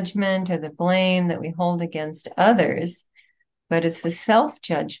judgment or the blame that we hold against others, but it's the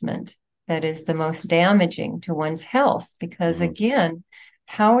self-judgment that is the most damaging to one's health. Because Mm-hmm. again,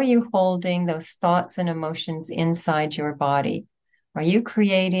 how are you holding those thoughts and emotions inside your body? Are you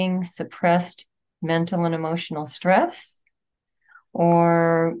creating suppressed mental and emotional stress?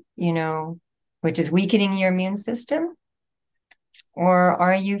 Or, which is weakening your immune system? Or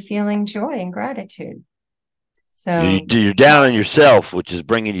are you feeling joy and gratitude? So You're down on yourself, which is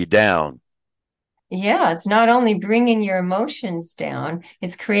bringing you down. yeah, it's not only bringing your emotions down,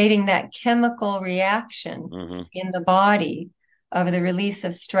 it's creating that chemical reaction in the body of the release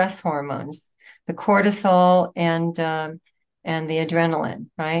of stress hormones, the cortisol and the adrenaline,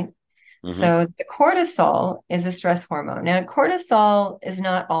 right? So the cortisol is a stress hormone. Now, cortisol is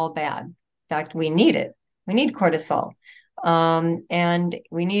not all bad. In fact, we need it. We need cortisol. And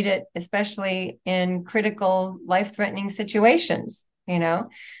we need it especially in critical life-threatening situations,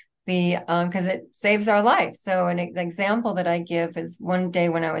 because it saves our life. So an example that I give is one day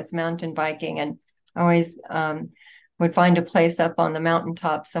when I was mountain biking, and I always would find a place up on the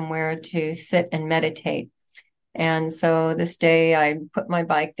mountaintop somewhere to sit and meditate. And so this day I put my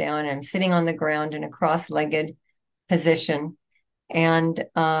bike down and I'm sitting on the ground in a cross-legged position. And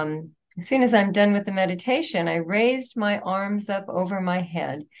as soon as I'm done with the meditation, I raised my arms up over my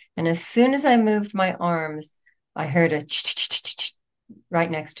head. And as soon as I moved my arms, I heard a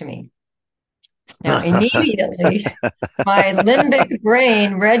right next to me. Now, immediately, my limbic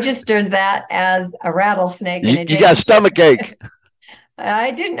brain registered that as a rattlesnake and a You got stomach ache.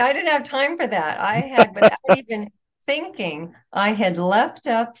 I didn't have time for that. I had, without even thinking, I had leapt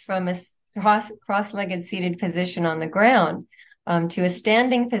up from a cross-legged seated position on the ground to a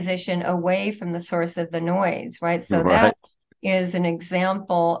standing position away from the source of the noise, right? So that is an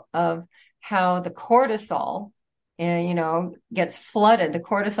example of how the cortisol, gets flooded. The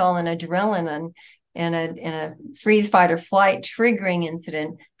cortisol and adrenaline in a freeze, fight, or flight triggering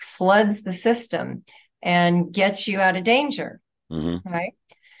incident floods the system and gets you out of danger. Right.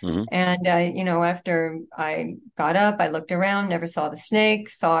 And, after I got up, I looked around, never saw the snake,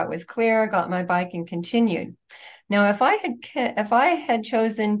 saw it was clear, got my bike and continued. Now, if I had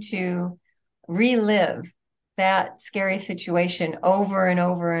chosen to relive that scary situation over and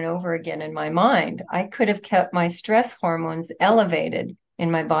over and over again in my mind, I could have kept my stress hormones elevated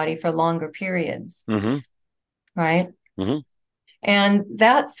in my body for longer periods. Right. And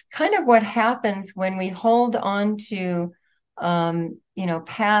that's kind of what happens when we hold on to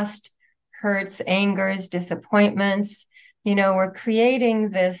past hurts, angers, disappointments. We're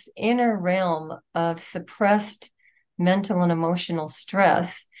creating this inner realm of suppressed mental and emotional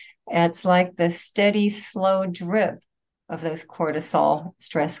stress. It's like the steady, slow drip of those cortisol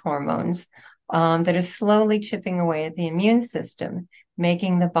stress hormones that are slowly chipping away at the immune system,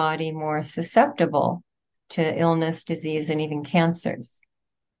 making the body more susceptible to illness, disease, and even cancers.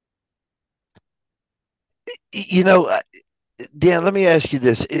 Dan, let me ask you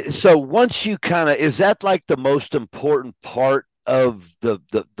this. So once you is that like the most important part of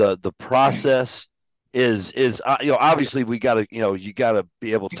the process is obviously we got to, you got to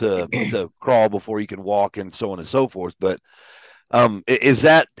be able to crawl before you can walk and so on and so forth. But is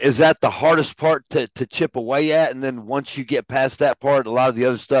that the hardest part to chip away at? And then once you get past that part, a lot of the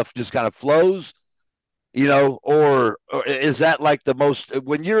other stuff just kind of flows, or is that like the most,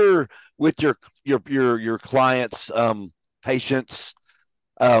 when you're with your clients, patients,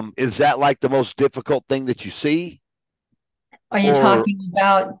 is that like the most difficult thing that you see? Are you talking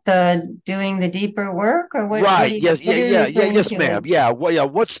about doing the deeper work, or what? Right. Yes. Yes, ma'am. Yeah. Well, yeah.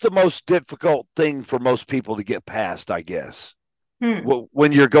 What's the most difficult thing for most people to get past, I guess,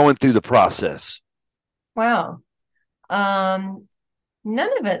 when you're going through the process? Wow. None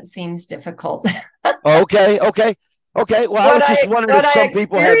of it seems difficult. Okay. Well, I was just wondering if some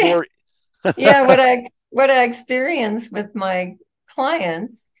people had more. Yeah. What I experience with my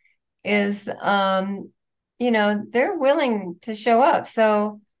clients is, they're willing to show up.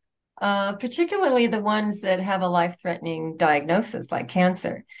 So, particularly the ones that have a life-threatening diagnosis like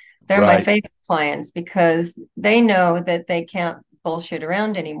cancer, they're my favorite clients because they know that they can't bullshit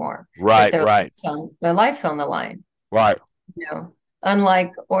around anymore. Right. Their life's on the line. Right.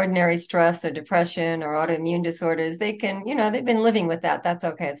 Unlike ordinary stress or depression or autoimmune disorders, they can, they've been living with that. That's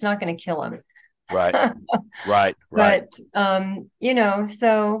okay. It's not going to kill them. Right. But,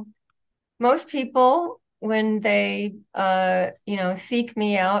 so most people, when they, seek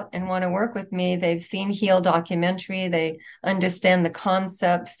me out and want to work with me, they've seen Heal documentary. They understand the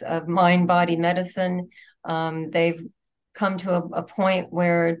concepts of mind-body medicine. They've come to a point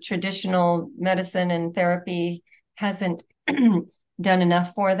where traditional medicine and therapy hasn't done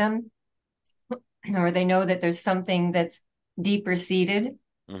enough for them, or they know that there's something that's deeper seated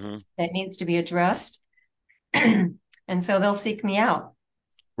that needs to be addressed. And so they'll seek me out.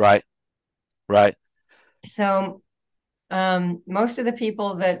 Right. So most of the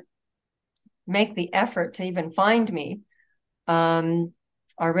people that make the effort to even find me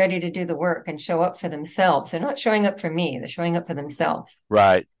are ready to do the work and show up for themselves. They're not showing up for me. They're showing up for themselves.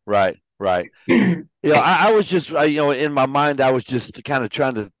 Right. I was just, in my mind, I was just kind of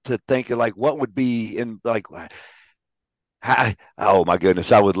trying to think of like what would be in like, oh my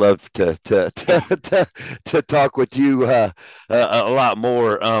goodness, I would love to talk with you a lot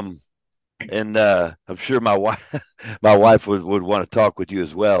more. And I'm sure my wife my wife would want to talk with you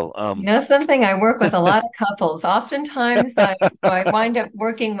as well. Something I work with a lot of couples. Oftentimes I wind up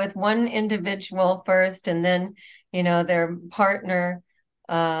working with one individual first, and then, their partner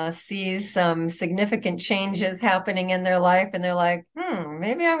sees some significant changes happening in their life, and they're like,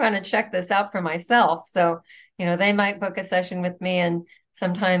 maybe I'm going to check this out for myself. So, they might book a session with me, and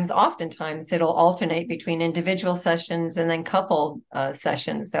oftentimes it'll alternate between individual sessions and then couple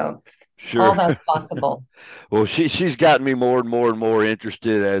sessions. So Sure. all that's possible. Well, she's gotten me more and more and more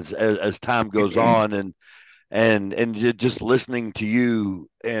interested as time goes on, and just listening to you,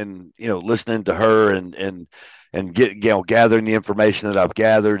 and listening to her, and gathering the information that I've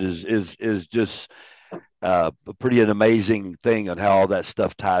gathered is just a pretty an amazing thing on how all that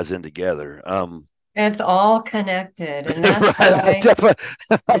stuff ties in together. It's all connected, and that's why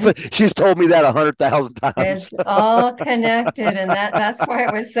she's told me that 100,000 times. It's all connected, and that's why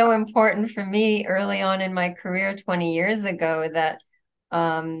it was so important for me early on in my career 20 years ago that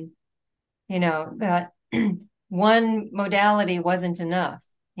that one modality wasn't enough.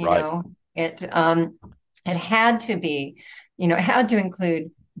 It had to be, it had to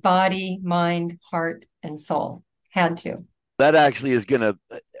include body, mind, heart, and soul. Had to. That actually is going to,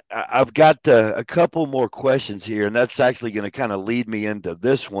 I've got a couple more questions here, and that's actually going to kind of lead me into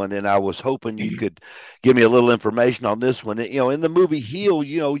this one. And I was hoping you could give me a little information on this one. In the movie Heal,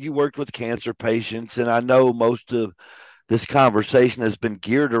 you worked with cancer patients, and I know most of this conversation has been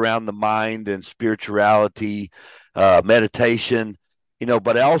geared around the mind and spirituality, meditation,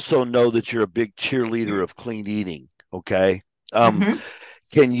 but I also know that you're a big cheerleader of clean eating. Okay.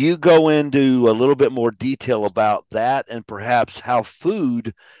 Can you go into a little bit more detail about that, and perhaps how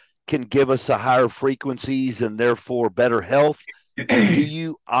food can give us a higher frequencies and therefore better health? Do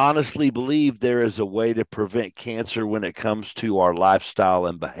you honestly believe there is a way to prevent cancer when it comes to our lifestyle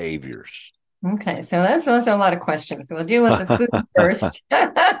and behaviors? Okay, so that's also a lot of questions. So we'll deal with the food first.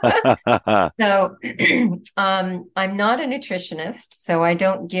 So I'm not a nutritionist, so I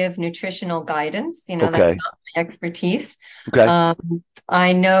don't give nutritional guidance. That's not my expertise. Okay.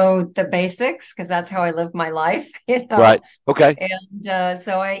 I know the basics because that's how I live my life. Right. Okay. And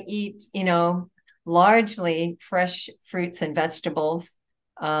so I eat, largely fresh fruits and vegetables.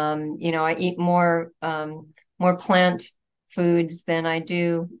 I eat more plant foods than I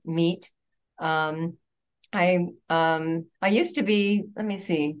do meat. I used to be, a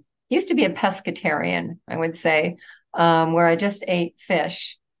pescatarian, I would say, where I just ate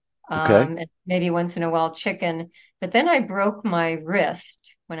fish, and maybe once in a while chicken. But then I broke my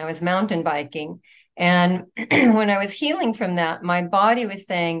wrist when I was mountain biking. And when I was healing from that, my body was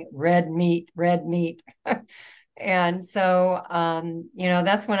saying, red meat, red meat. And so,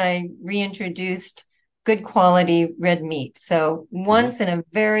 that's when I reintroduced good quality red meat. So once in a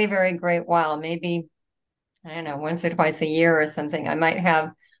very, very great while, maybe, I don't know, once or twice a year or something, I might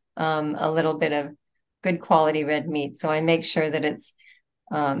have a little bit of good quality red meat. So I make sure that it's,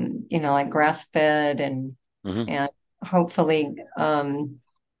 like grass fed and hopefully no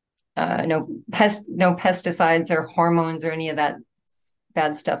pesticides or hormones or any of that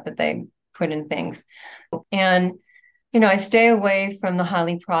bad stuff that they put in things. And, I stay away from the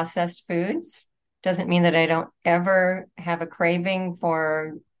highly processed foods. Doesn't mean that I don't ever have a craving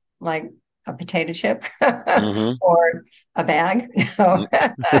for like a potato chip or a bag. No,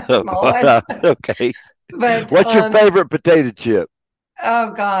 small one. Okay. But what's your favorite potato chip?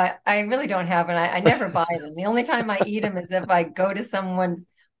 Oh God, I really don't have one. I never buy them. The only time I eat them is if I go to someone's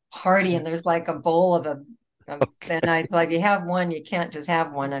party and there's like a bowl of then it's like, you have one, you can't just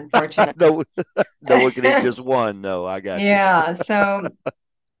have one, unfortunately. No one can eat just one. No, I got you. Yeah. So,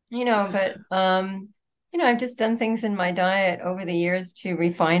 but, I've just done things in my diet over the years to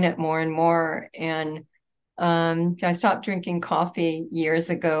refine it more and more. And I stopped drinking coffee years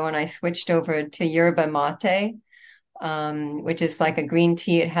ago and I switched over to yerba mate, which is like a green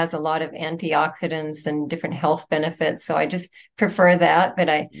tea. It has a lot of antioxidants and different health benefits. So I just prefer that. But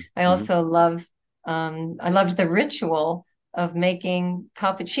I also loved the ritual of making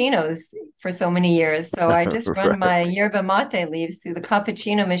cappuccinos for so many years. So I just run my yerba mate leaves through the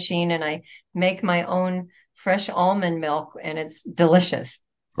cappuccino machine and I make my own fresh almond milk and it's delicious.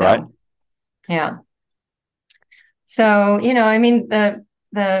 So, yeah. So,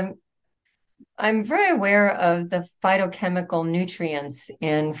 the I'm very aware of the phytochemical nutrients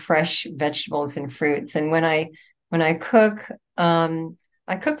in fresh vegetables and fruits. And when I cook,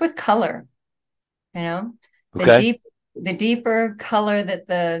 I cook with color, you know, the Okay. deeper color that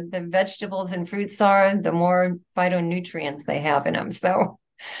the vegetables and fruits are, the more phytonutrients they have in them. So,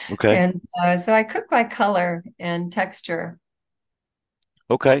 Okay. and so I cook by color and texture.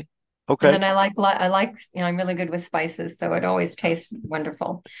 Okay. And Okay. then I'm really good with spices, so it always tastes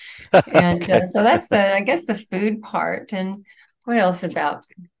wonderful. And Okay. so that's I guess, the food part. And what else about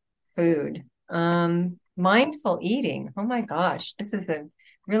food? Mindful eating. Oh my gosh, this is a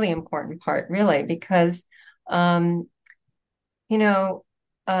really important part, really, because, um, you know,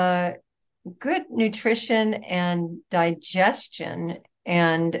 uh, good nutrition and digestion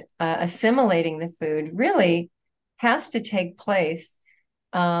and assimilating the food really has to take place.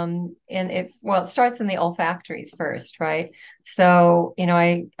 It starts in the olfactories first, right? So,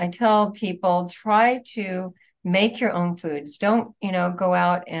 I tell people, try to make your own foods. Don't, go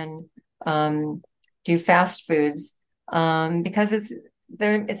out and do fast foods, because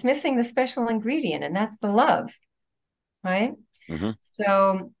it's missing the special ingredient, and that's the love, right? Hmm.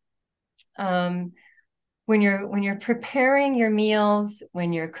 So, um, when you're preparing your meals,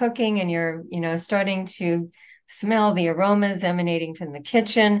 when you're cooking and you're, starting to smell the aromas emanating from the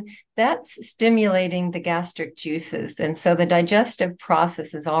kitchen, that's stimulating the gastric juices. And so the digestive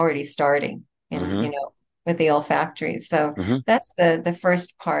process is already starting in, Hmm. with the olfactories. So Hmm. that's the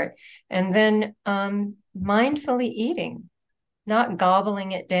first part. And then mindfully eating, not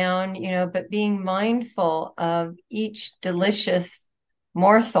gobbling it down, but being mindful of each delicious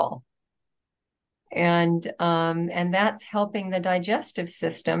morsel, and that's helping the digestive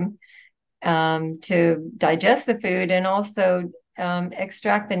system to digest the food and also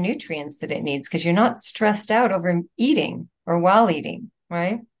extract the nutrients that it needs, because you're not stressed out over eating or while eating,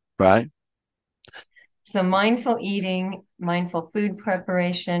 right? Right. So mindful eating, mindful food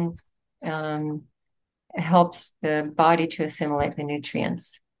preparation um, helps the body to assimilate the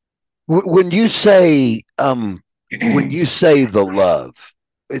nutrients. When you say when you say the love,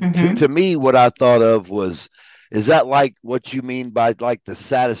 to Hmm. me, what I thought of was, is that like what you mean by like the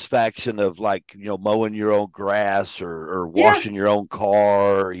satisfaction of, like, mowing your own grass, or Yeah, washing your own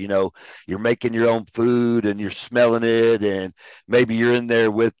car, or, you're making your own food and you're smelling it, and maybe you're in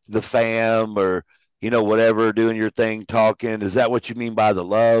there with the fam, or, whatever, doing your thing, talking. Is that what you mean by the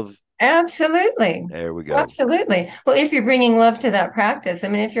love? absolutely. There we go. Absolutely. Well, if you're bringing love to that practice, I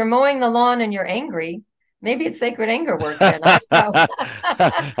mean, if you're mowing the lawn and you're angry, maybe it's sacred anger work then. I don't know.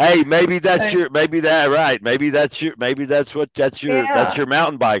 Hey, maybe that's But your, maybe that, right. Maybe that's yeah, your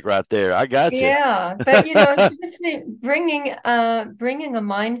mountain bike right there. I got you. yeah. But just bringing a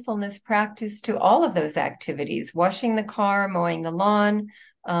mindfulness practice to all of those activities: washing the car, mowing the lawn,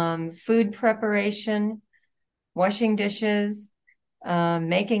 food preparation, washing dishes,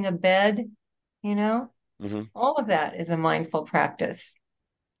 making a bed, you know, Hmm. all of that is a mindful practice.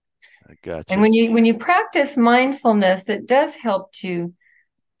 I got And you. when you practice mindfulness, it does help to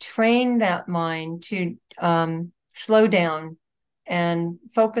train that mind to slow down and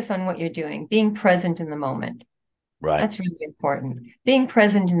focus on what you're doing, being present in the moment. Right. That's really important. Being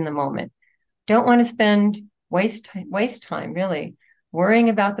present in the moment. Don't want to waste time really worrying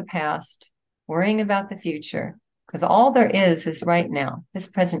about the past, worrying about the future, because all there is right now, this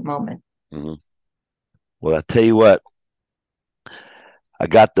present moment. Hmm. Well, I tell you what, I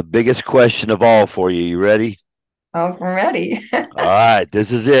got the biggest question of all for you. You ready? Oh, I'm ready. All right,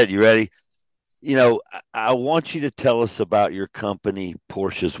 this is it. You ready? I want you to tell us about your company,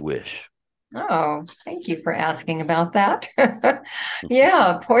 Portia's Wish. Oh, thank you for asking about that.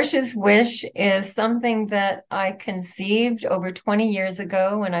 Yeah, Portia's Wish is something that I conceived over 20 years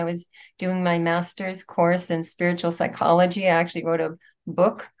ago when I was doing my master's course in spiritual psychology. I actually wrote a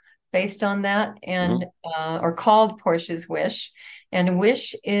book based on that, Hmm. and or called Portia's Wish. And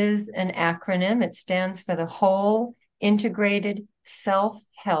WISH is an acronym. It stands for the Whole Integrated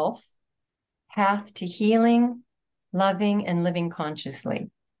Self-Health Path to Healing, Loving, and Living Consciously.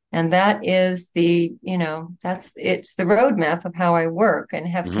 And that is it's the roadmap of how I work and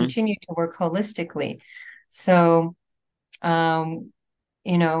have Hmm. continued to work holistically. So, um,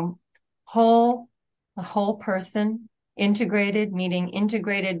 you know, whole, a whole person, integrated, meaning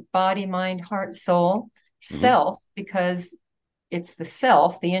integrated body, mind, heart, soul, Hmm. self, because it's the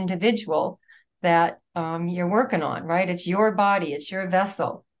self, the individual that you're working on, right? It's your body, it's your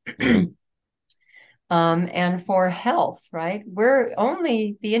vessel. Hmm. And for health, right? We're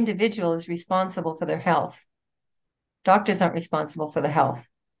only the individual is responsible for their health. Doctors aren't responsible for the health.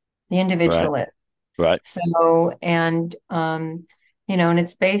 The Right. individual is. Right. So, and, and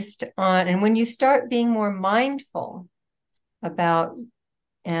it's based on, and when you start being more mindful about,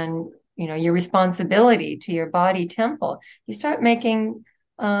 and, your responsibility to your body temple, you start making,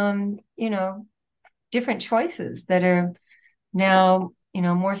 different choices that are now,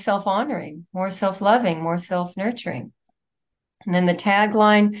 more self-honoring, more self-loving, more self-nurturing. And then the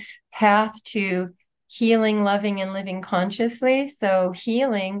tagline, path to healing, loving, and living consciously. So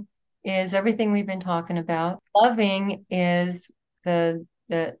healing is everything we've been talking about. Loving is the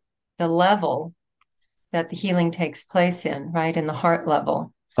level that the healing takes place in, right? In the heart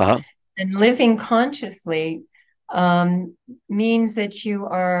level. Uh-huh. And living consciously means that you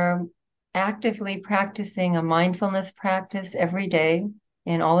are actively practicing a mindfulness practice every day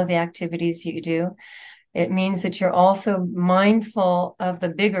in all of the activities you do. It means that you're also mindful of the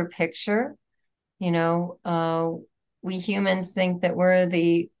bigger picture. We humans think that we're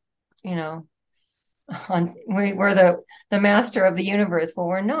the, we're the master of the universe. Well,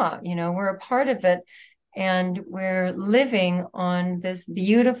 we're not. We're a part of it, and we're living on this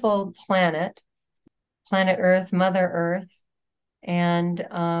beautiful planet Earth, Mother Earth, and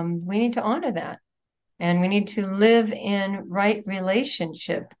we need to honor that, and we need to live in right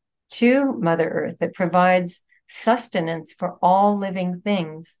relationship to Mother Earth that provides sustenance for all living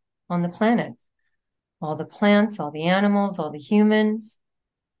things on the planet, all the plants, all the animals, all the humans,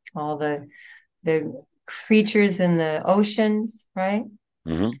 all the creatures in the oceans, right?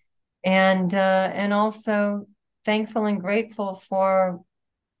 Mm-hmm. And also thankful and grateful for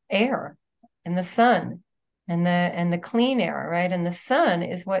air and the sun and the clean air, right? And the sun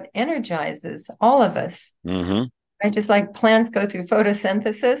is what energizes all of us. Mm-hmm. Right? Just like plants go through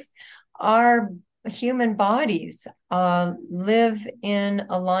photosynthesis, our human bodies live in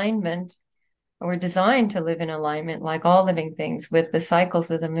alignment, or designed to live in alignment, like all living things, with the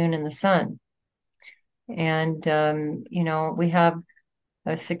cycles of the moon and the sun. And we have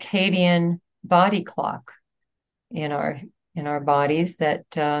a circadian body clock in our bodies that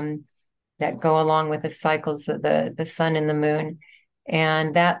go along with the cycles of the sun and the moon,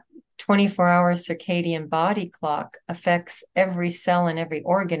 and that 24-hour circadian body clock affects every cell and every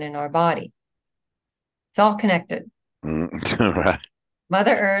organ in our body. It's all connected. Right.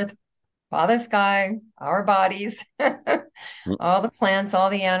 Mother Earth, Father Sky, our bodies, all the plants,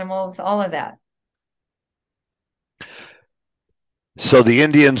 all the animals, all of that. So the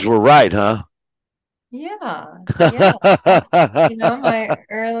Indians were right, huh? Yeah. My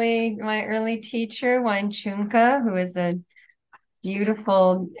early teacher, Chunka, who is a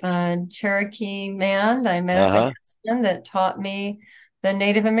beautiful Cherokee man I met at the Hudson, that taught me the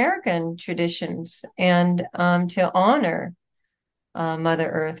Native American traditions, and to honor Mother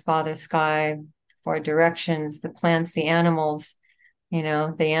Earth, Father Sky, for directions, the plants, the animals,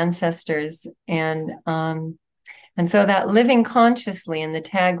 the ancestors, and so that living consciously, in the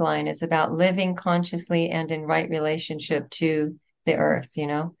tagline, is about living consciously and in right relationship to the earth,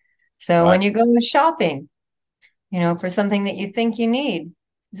 So when you go shopping, for something that you think you need,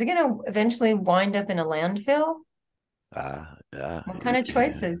 is it going to eventually wind up in a landfill? What kind of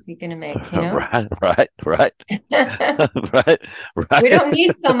choices are you going to make, Right. Right. We don't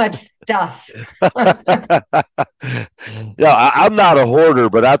need so much stuff. I'm not a hoarder,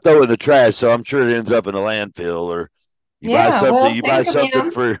 but I throw it in the trash, so I'm sure it ends up in a landfill. Or you buy something, you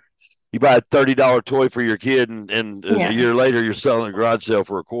buy a $30 toy for your kid, and a year later you're selling a garage sale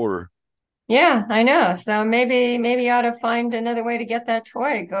for $0.25. Yeah, I know. So maybe you ought to find another way to get that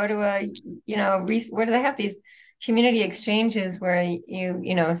toy. Go to where do they have these community exchanges where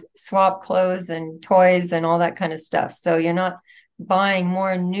you swap clothes and toys and all that kind of stuff. So you're not buying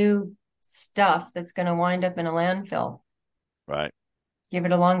more new stuff that's going to wind up in a landfill. Right. Give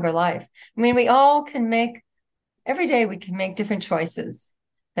it a longer life. I mean, we all can every day we can make different choices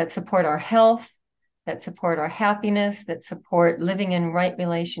that support our health, that support our happiness, that support living in right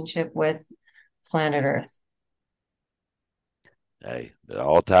relationship with planet Earth. Hey, it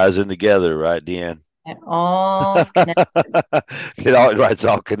all ties in together, right, Diane? It all's connected. It's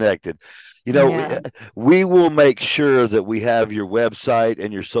all connected. We will make sure that we have your website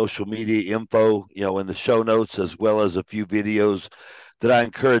and your social media info, in the show notes, as well as a few videos that I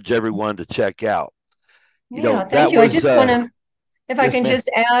encourage everyone to check out. Thank you. I just want to, if I can just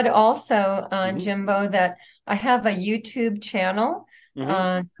add also, Jimbo, that I have a YouTube channel.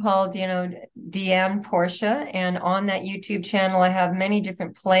 It's called, Diane Porchia. And on that YouTube channel, I have many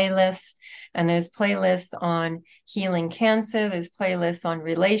different playlists. And there's playlists on healing cancer. There's playlists on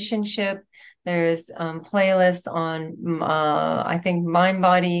relationship. There's playlists on, I think, mind,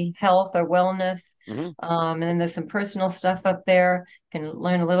 body, health or wellness. And then there's some personal stuff up there. You can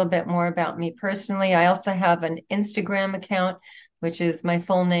learn a little bit more about me personally. I also have an Instagram account which is my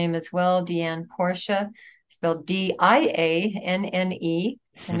full name as well, Diane Porchia, spelled Dianne, and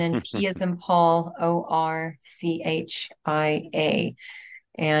then P as in Paul, Orchia.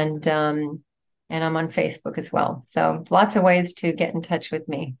 And I'm on Facebook as well. So lots of ways to get in touch with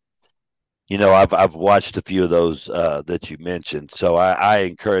me. I've watched a few of those that you mentioned. So I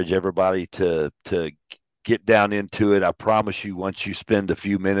encourage everybody to get down into it. I promise you, once you spend a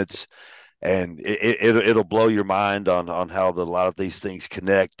few minutes, and it'll blow your mind on how a lot of these things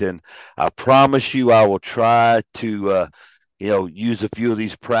connect. And I promise you, I will try to use a few of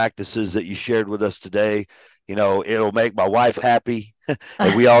these practices that you shared with us today. It'll make my wife happy.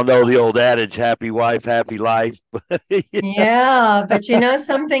 And we all know the old adage, happy wife, happy life. Yeah, but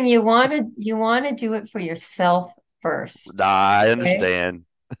something, you want to do it for yourself first. Nah, I understand.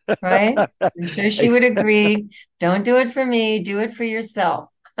 Right? I'm sure she would agree. Don't do it for me, do it for yourself.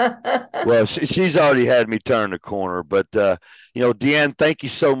 Well, she's already had me turn the corner. But, Deanne, thank you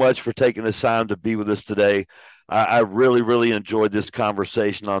so much for taking the time to be with us today. I really, really enjoyed this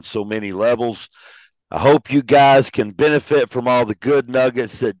conversation on so many levels. I hope you guys can benefit from all the good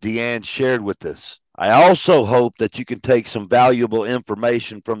nuggets that Deanne shared with us. I also hope that you can take some valuable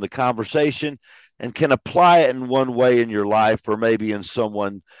information from the conversation and can apply it in one way in your life, or maybe in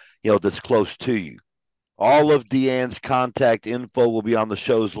someone, that's close to you. All of Deanne's contact info will be on the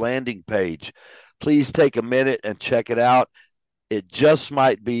show's landing page. Please take a minute and check it out. It just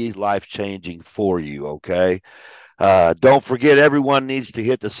might be life-changing for you, okay? Don't forget, everyone needs to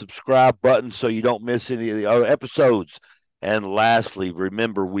hit the subscribe button so you don't miss any of the other episodes. And lastly,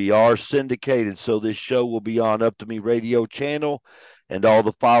 remember, we are syndicated, so this show will be on Up to Me Radio channel and all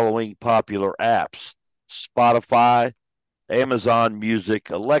the following popular apps: Spotify, Amazon Music,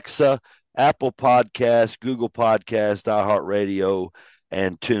 Alexa, Apple Podcasts, Google Podcasts, iHeartRadio,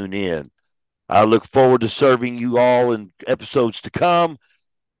 and TuneIn. I look forward to serving you all in episodes to come.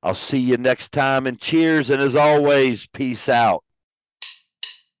 I'll see you next time, and cheers. And as always, peace out.